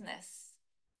business,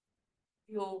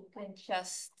 you can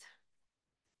just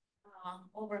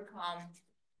overcome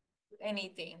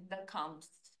anything that comes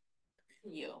to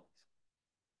you.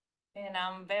 And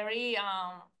I'm very,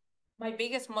 my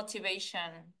biggest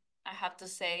motivation, I have to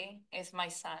say, is my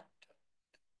son,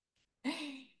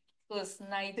 who's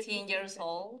 19 years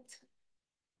old,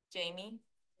 Jamie,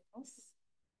 who's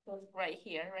right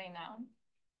here, right now.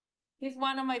 He's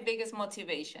one of my biggest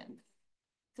motivations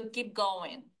to keep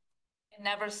going and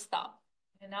never stop.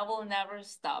 And I will never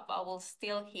stop. I will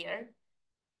still here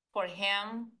for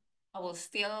him. I will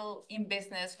still in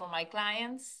business for my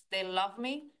clients. They love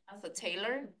me as a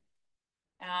tailor.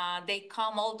 They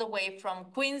come all the way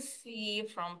from Quincy,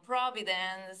 from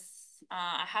Providence.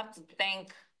 I have to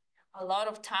thank a lot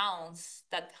of towns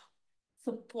that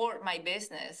support my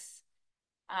business.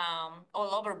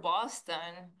 All over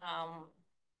Boston,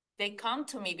 they come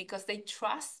to me because they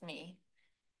trust me.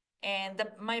 And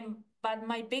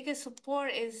my biggest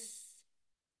support is,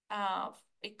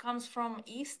 it comes from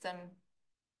Easton,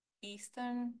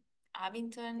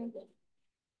 Abington,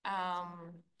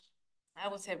 I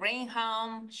would say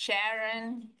Rainham,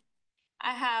 Sharon.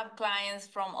 I have clients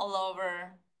from all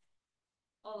over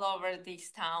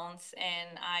these towns,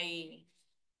 and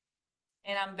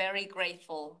I'm very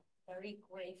grateful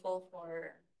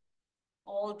for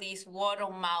all these word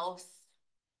of mouth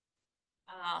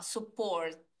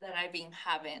support that I've been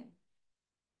having,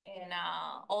 and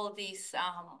all these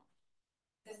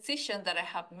decision that I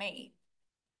have made.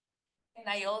 And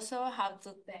I also have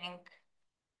to thank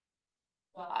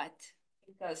God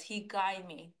because he guided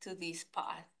me to this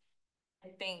path. I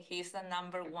think he's the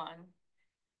number one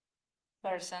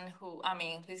person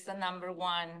he's the number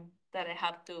one that I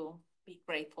have to be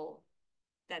grateful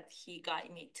that he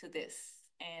guided me to this.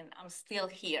 And I'm still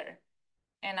here.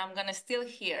 And I'm gonna still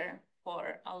here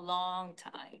for a long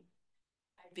time,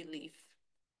 I believe.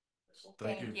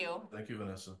 Thank you. Thank you,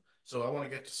 Vanessa. So I want to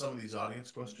get to some of these audience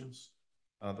questions.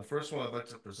 The first one I'd like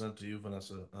to present to you,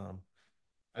 Vanessa.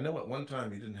 I know at one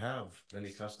time you didn't have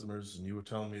many customers, and you were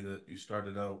telling me that you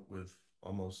started out with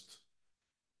almost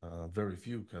very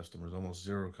few customers, almost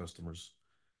zero customers.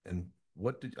 And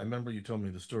I remember you told me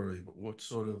the story, but what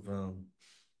sort of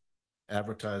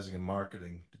advertising and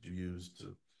marketing did you use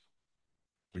to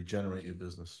regenerate your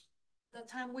business? The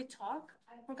time we talk,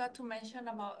 I forgot to mention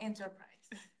about Enterprise.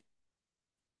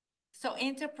 So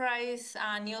Enterprise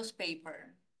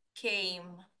newspaper came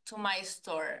to my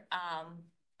store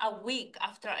a week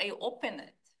after I opened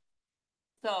it.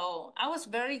 So I was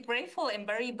very grateful and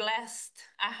very blessed,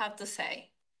 I have to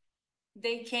say.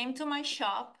 They came to my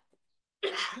shop.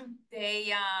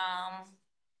 They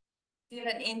did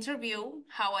an interview,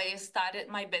 how I started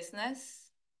my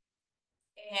business.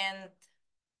 And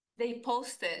they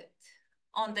posted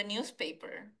on the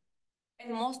newspaper.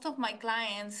 And most of my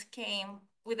clients came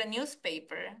with a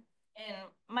newspaper and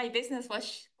my business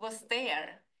was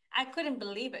there. I couldn't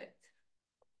believe it.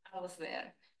 I was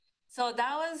there. So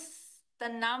that was the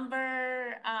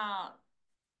number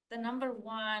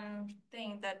one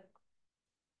thing that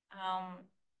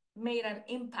made an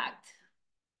impact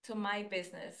to my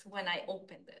business when I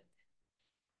opened it.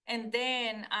 And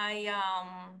then I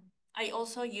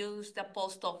also used the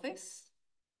post office,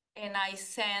 and I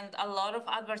sent a lot of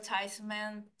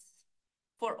advertisements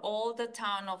for all the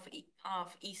town of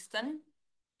Easton,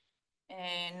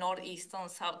 and Northeastern,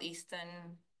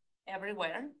 Southeastern,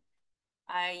 everywhere.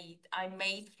 I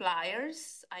made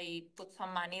flyers. I put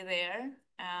some money there,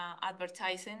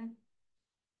 advertising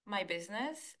my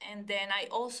business. And then I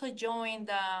also joined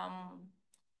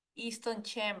Easton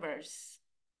Chambers,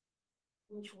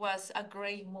 which was a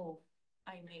great move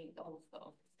I made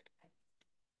also.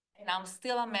 And I'm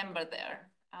still a member there.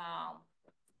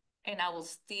 And I was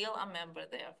still a member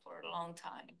there for a long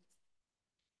time.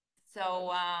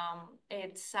 So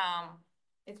it's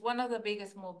one of the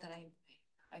biggest moves that I made,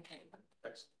 I think.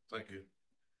 Excellent. Thank you.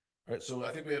 All right, so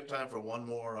I think we have time for one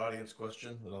more audience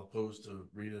question that I'll pose to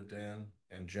Rita, Dan,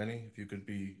 and Jeni. If you could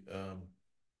be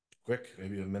quick,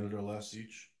 maybe a minute or less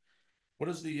each. What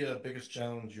is the biggest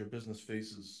challenge your business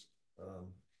faces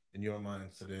in your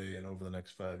minds today and over the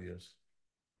next 5 years?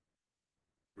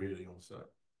 Rita, you want to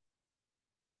start?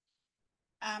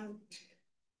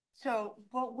 So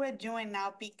what we're doing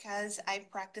now, because I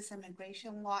practice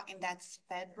immigration law and that's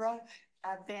federal,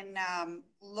 I've been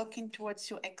looking towards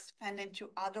to expand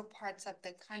into other parts of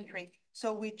the country.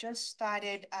 So we just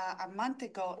started a month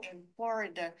ago in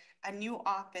Florida, a new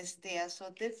office there.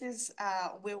 So this is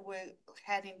where we're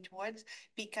heading towards,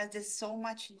 because there's so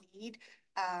much need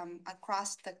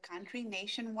across the country,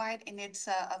 nationwide, and it's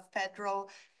a federal.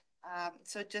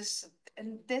 So just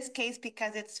in this case,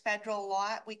 because it's federal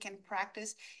law, we can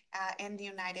practice in the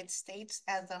United States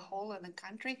as a whole in the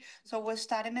country. So we're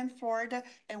starting in Florida,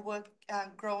 and we're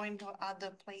growing to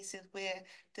other places where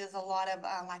there's a lot of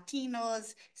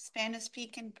Latinos,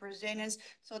 Spanish-speaking, Brazilians.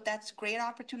 So that's great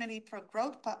opportunity for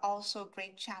growth, but also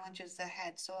great challenges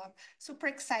ahead. So I'm super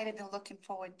excited and looking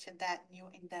forward to that new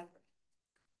endeavor.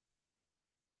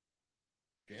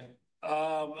 Yeah.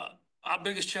 Our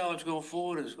biggest challenge going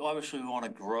forward is obviously we want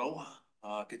to grow,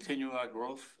 continue our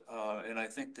growth. And I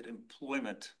think that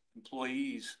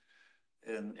employees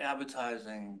and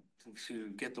advertising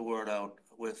to get the word out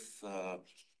with that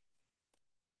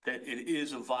it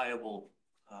is a viable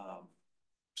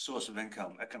source of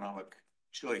income, economic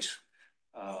choice.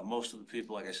 Most of the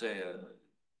people, like I say,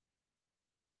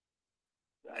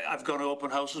 I've gone to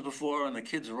open houses before, and the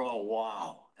kids are all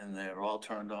wow, and they're all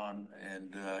turned on,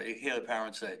 and you hear the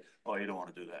parents say, "Oh, you don't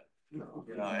want to do that,"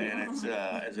 and it's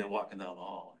as they're walking down the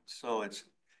hall. So it's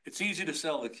easy to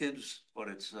sell the kids, but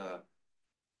it's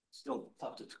still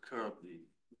tough to curb the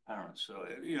parents. So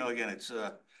again, it's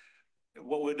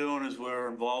what we're doing is we're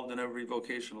involved in every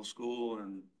vocational school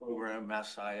and program,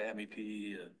 Mass Sci,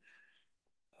 MEP.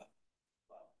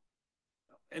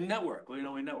 And network, we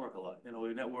network a lot.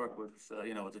 We network with,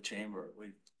 with the chamber.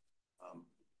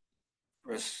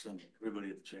 Chris and everybody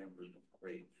at the chamber has been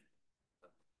great.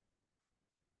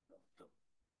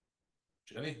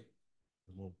 Jeni,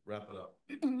 and we'll wrap it up.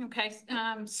 Okay,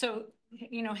 so,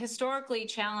 you know, historically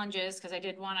challenges, because I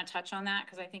did want to touch on that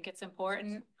because I think it's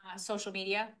important. Social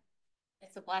media,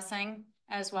 it's a blessing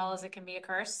as well as it can be a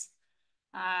curse.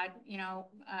 You know,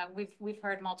 we've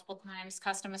heard multiple times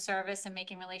customer service and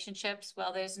making relationships.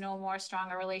 Well, there's no more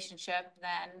stronger relationship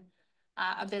than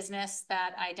a business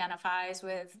that identifies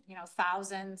with, you know,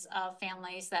 thousands of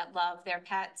families that love their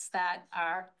pets, that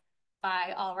are,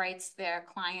 by all rights, their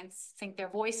clients think they're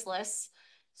voiceless.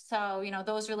 So, you know,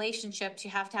 those relationships, you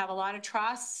have to have a lot of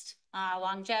trust,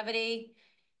 longevity.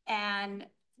 And,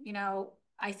 you know,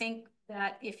 I think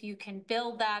that if you can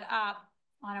build that up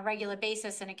on a regular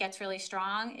basis and it gets really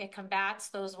strong, it combats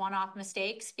those one-off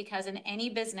mistakes, because in any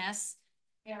business,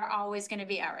 there are always going to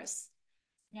be errors.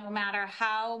 No matter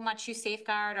how much you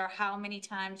safeguard or how many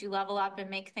times you level up and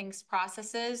make things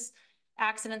processes,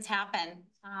 accidents happen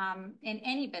in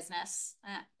any business.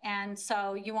 And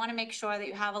so you want to make sure that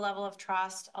you have a level of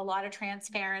trust, a lot of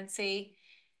transparency,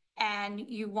 and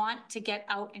you want to get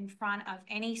out in front of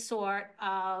any sort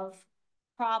of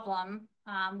problem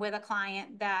with a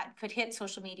client that could hit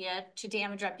social media to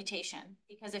damage reputation.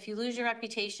 Because if you lose your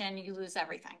reputation, you lose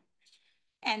everything.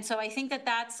 And so I think that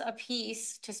that's a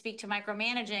piece, to speak to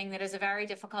micromanaging, that is very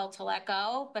difficult to let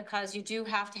go, because you do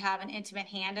have to have an intimate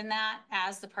hand in that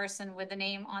as the person with the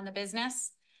name on the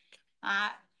business.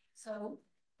 So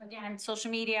again, social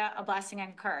media, a blessing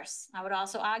and curse. I would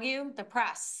also argue the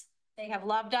press. They have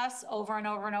loved us over and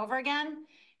over and over again,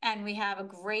 and we have a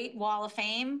great wall of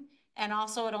fame. And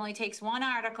also it only takes one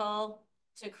article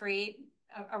to create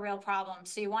a real problem.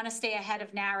 So you want to stay ahead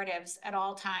of narratives at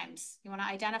all times. You want to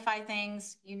identify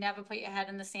things. You never put your head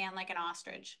in the sand like an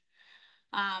ostrich.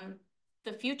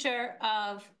 The future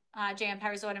of Jay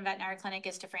Pike Resort and Veterinary Clinic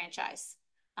is to franchise.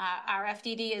 Our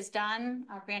FDD is done.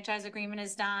 Our franchise agreement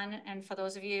is done. And for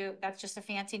those of you, that's just a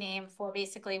fancy name for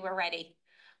basically we're ready.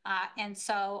 And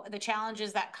so the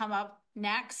challenges that come up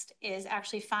next is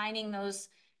actually finding those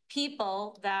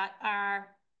people that are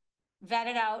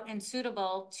vetted out and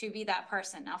suitable to be that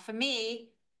person. Now, for me,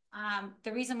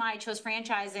 the reason why I chose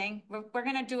franchising, we're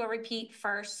going to do a repeat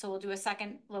first. So we'll do a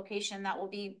second location that will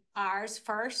be ours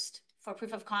first for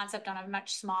proof of concept on a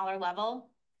much smaller level.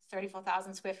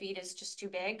 34,000 square feet is just too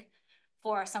big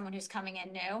for someone who's coming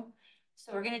in new.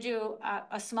 So we're going to do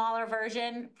a smaller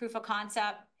version, proof of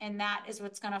concept, and that is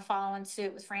what's going to follow in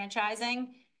suit with franchising.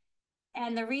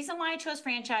 And the reason why I chose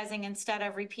franchising instead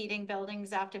of repeating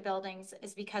buildings after buildings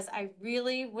is because I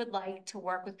really would like to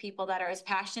work with people that are as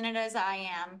passionate as I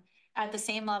am at the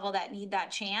same level that need that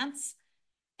chance.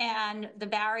 And the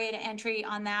barrier to entry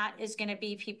on that is going to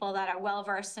be people that are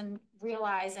well-versed in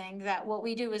realizing that what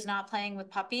we do is not playing with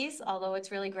puppies, although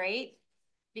it's really great,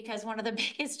 because one of the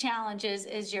biggest challenges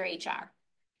is your HR.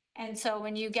 And so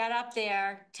when you get up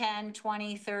there, 10,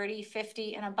 20, 30,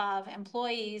 50 and above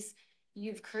employees,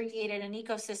 you've created an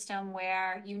ecosystem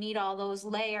where you need all those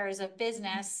layers of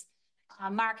business.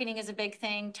 Marketing is a big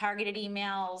thing, targeted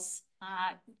emails.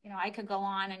 You know, I could go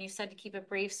on, and you said to keep it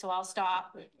brief, so I'll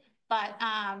stop. But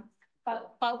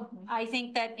I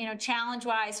think that, you know,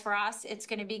 challenge-wise for us, it's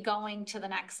going to be going to the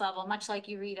next level, much like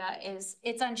you, Rita, is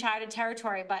it's uncharted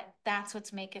territory, but that's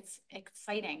what's makes it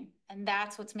exciting. And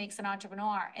that's what makes an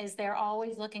entrepreneur, is they're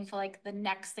always looking for like the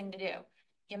next thing to do.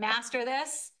 You master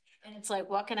this, and it's like,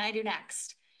 what can I do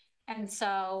next? And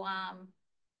so,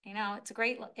 you know, it's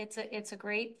a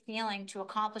great feeling to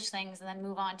accomplish things and then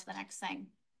move on to the next thing.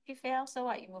 If you fail, so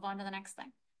what? You move on to the next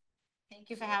thing.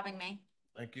 Thank you for having me.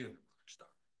 Thank you.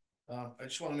 I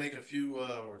just want to make a few,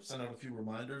 or send out a few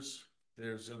reminders.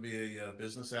 There's going to be a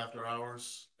business after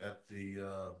hours at the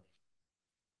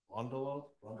Rondeau,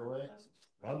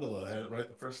 I had it right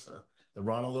the first time. The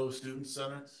Rondeau Student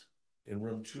Center in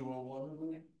room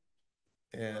 201.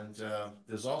 And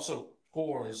there's also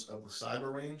tours of the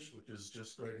cyber range, which is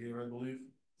just right here, I believe,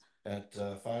 at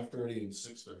 5:30 and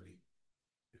 6:30,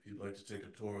 if you'd like to take a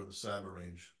tour of the cyber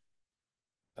range.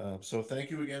 So thank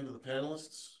you again to the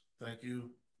panelists. Thank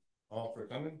you all for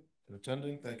coming and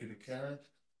attending. Thank you to Karen.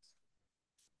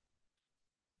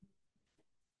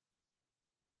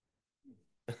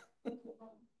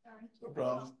 No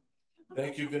problem.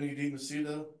 Thank you, Vinny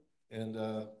DiMacedo, and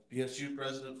BSU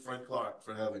President Fred Clark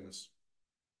for having us.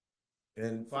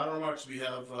 And final remarks, we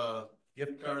have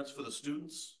gift cards for the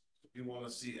students. If you want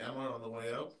to see Emma on the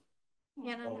way out.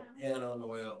 Anna on the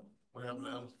way out. What happened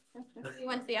to Emma? We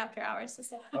went to the after hours.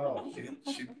 So. Oh,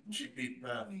 she beat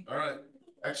Pat. All right.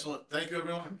 Excellent. Thank you,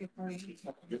 everyone.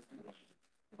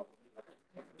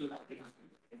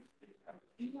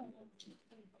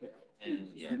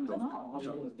 Yeah.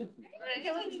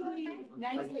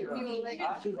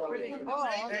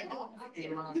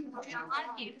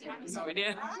 So we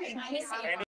did.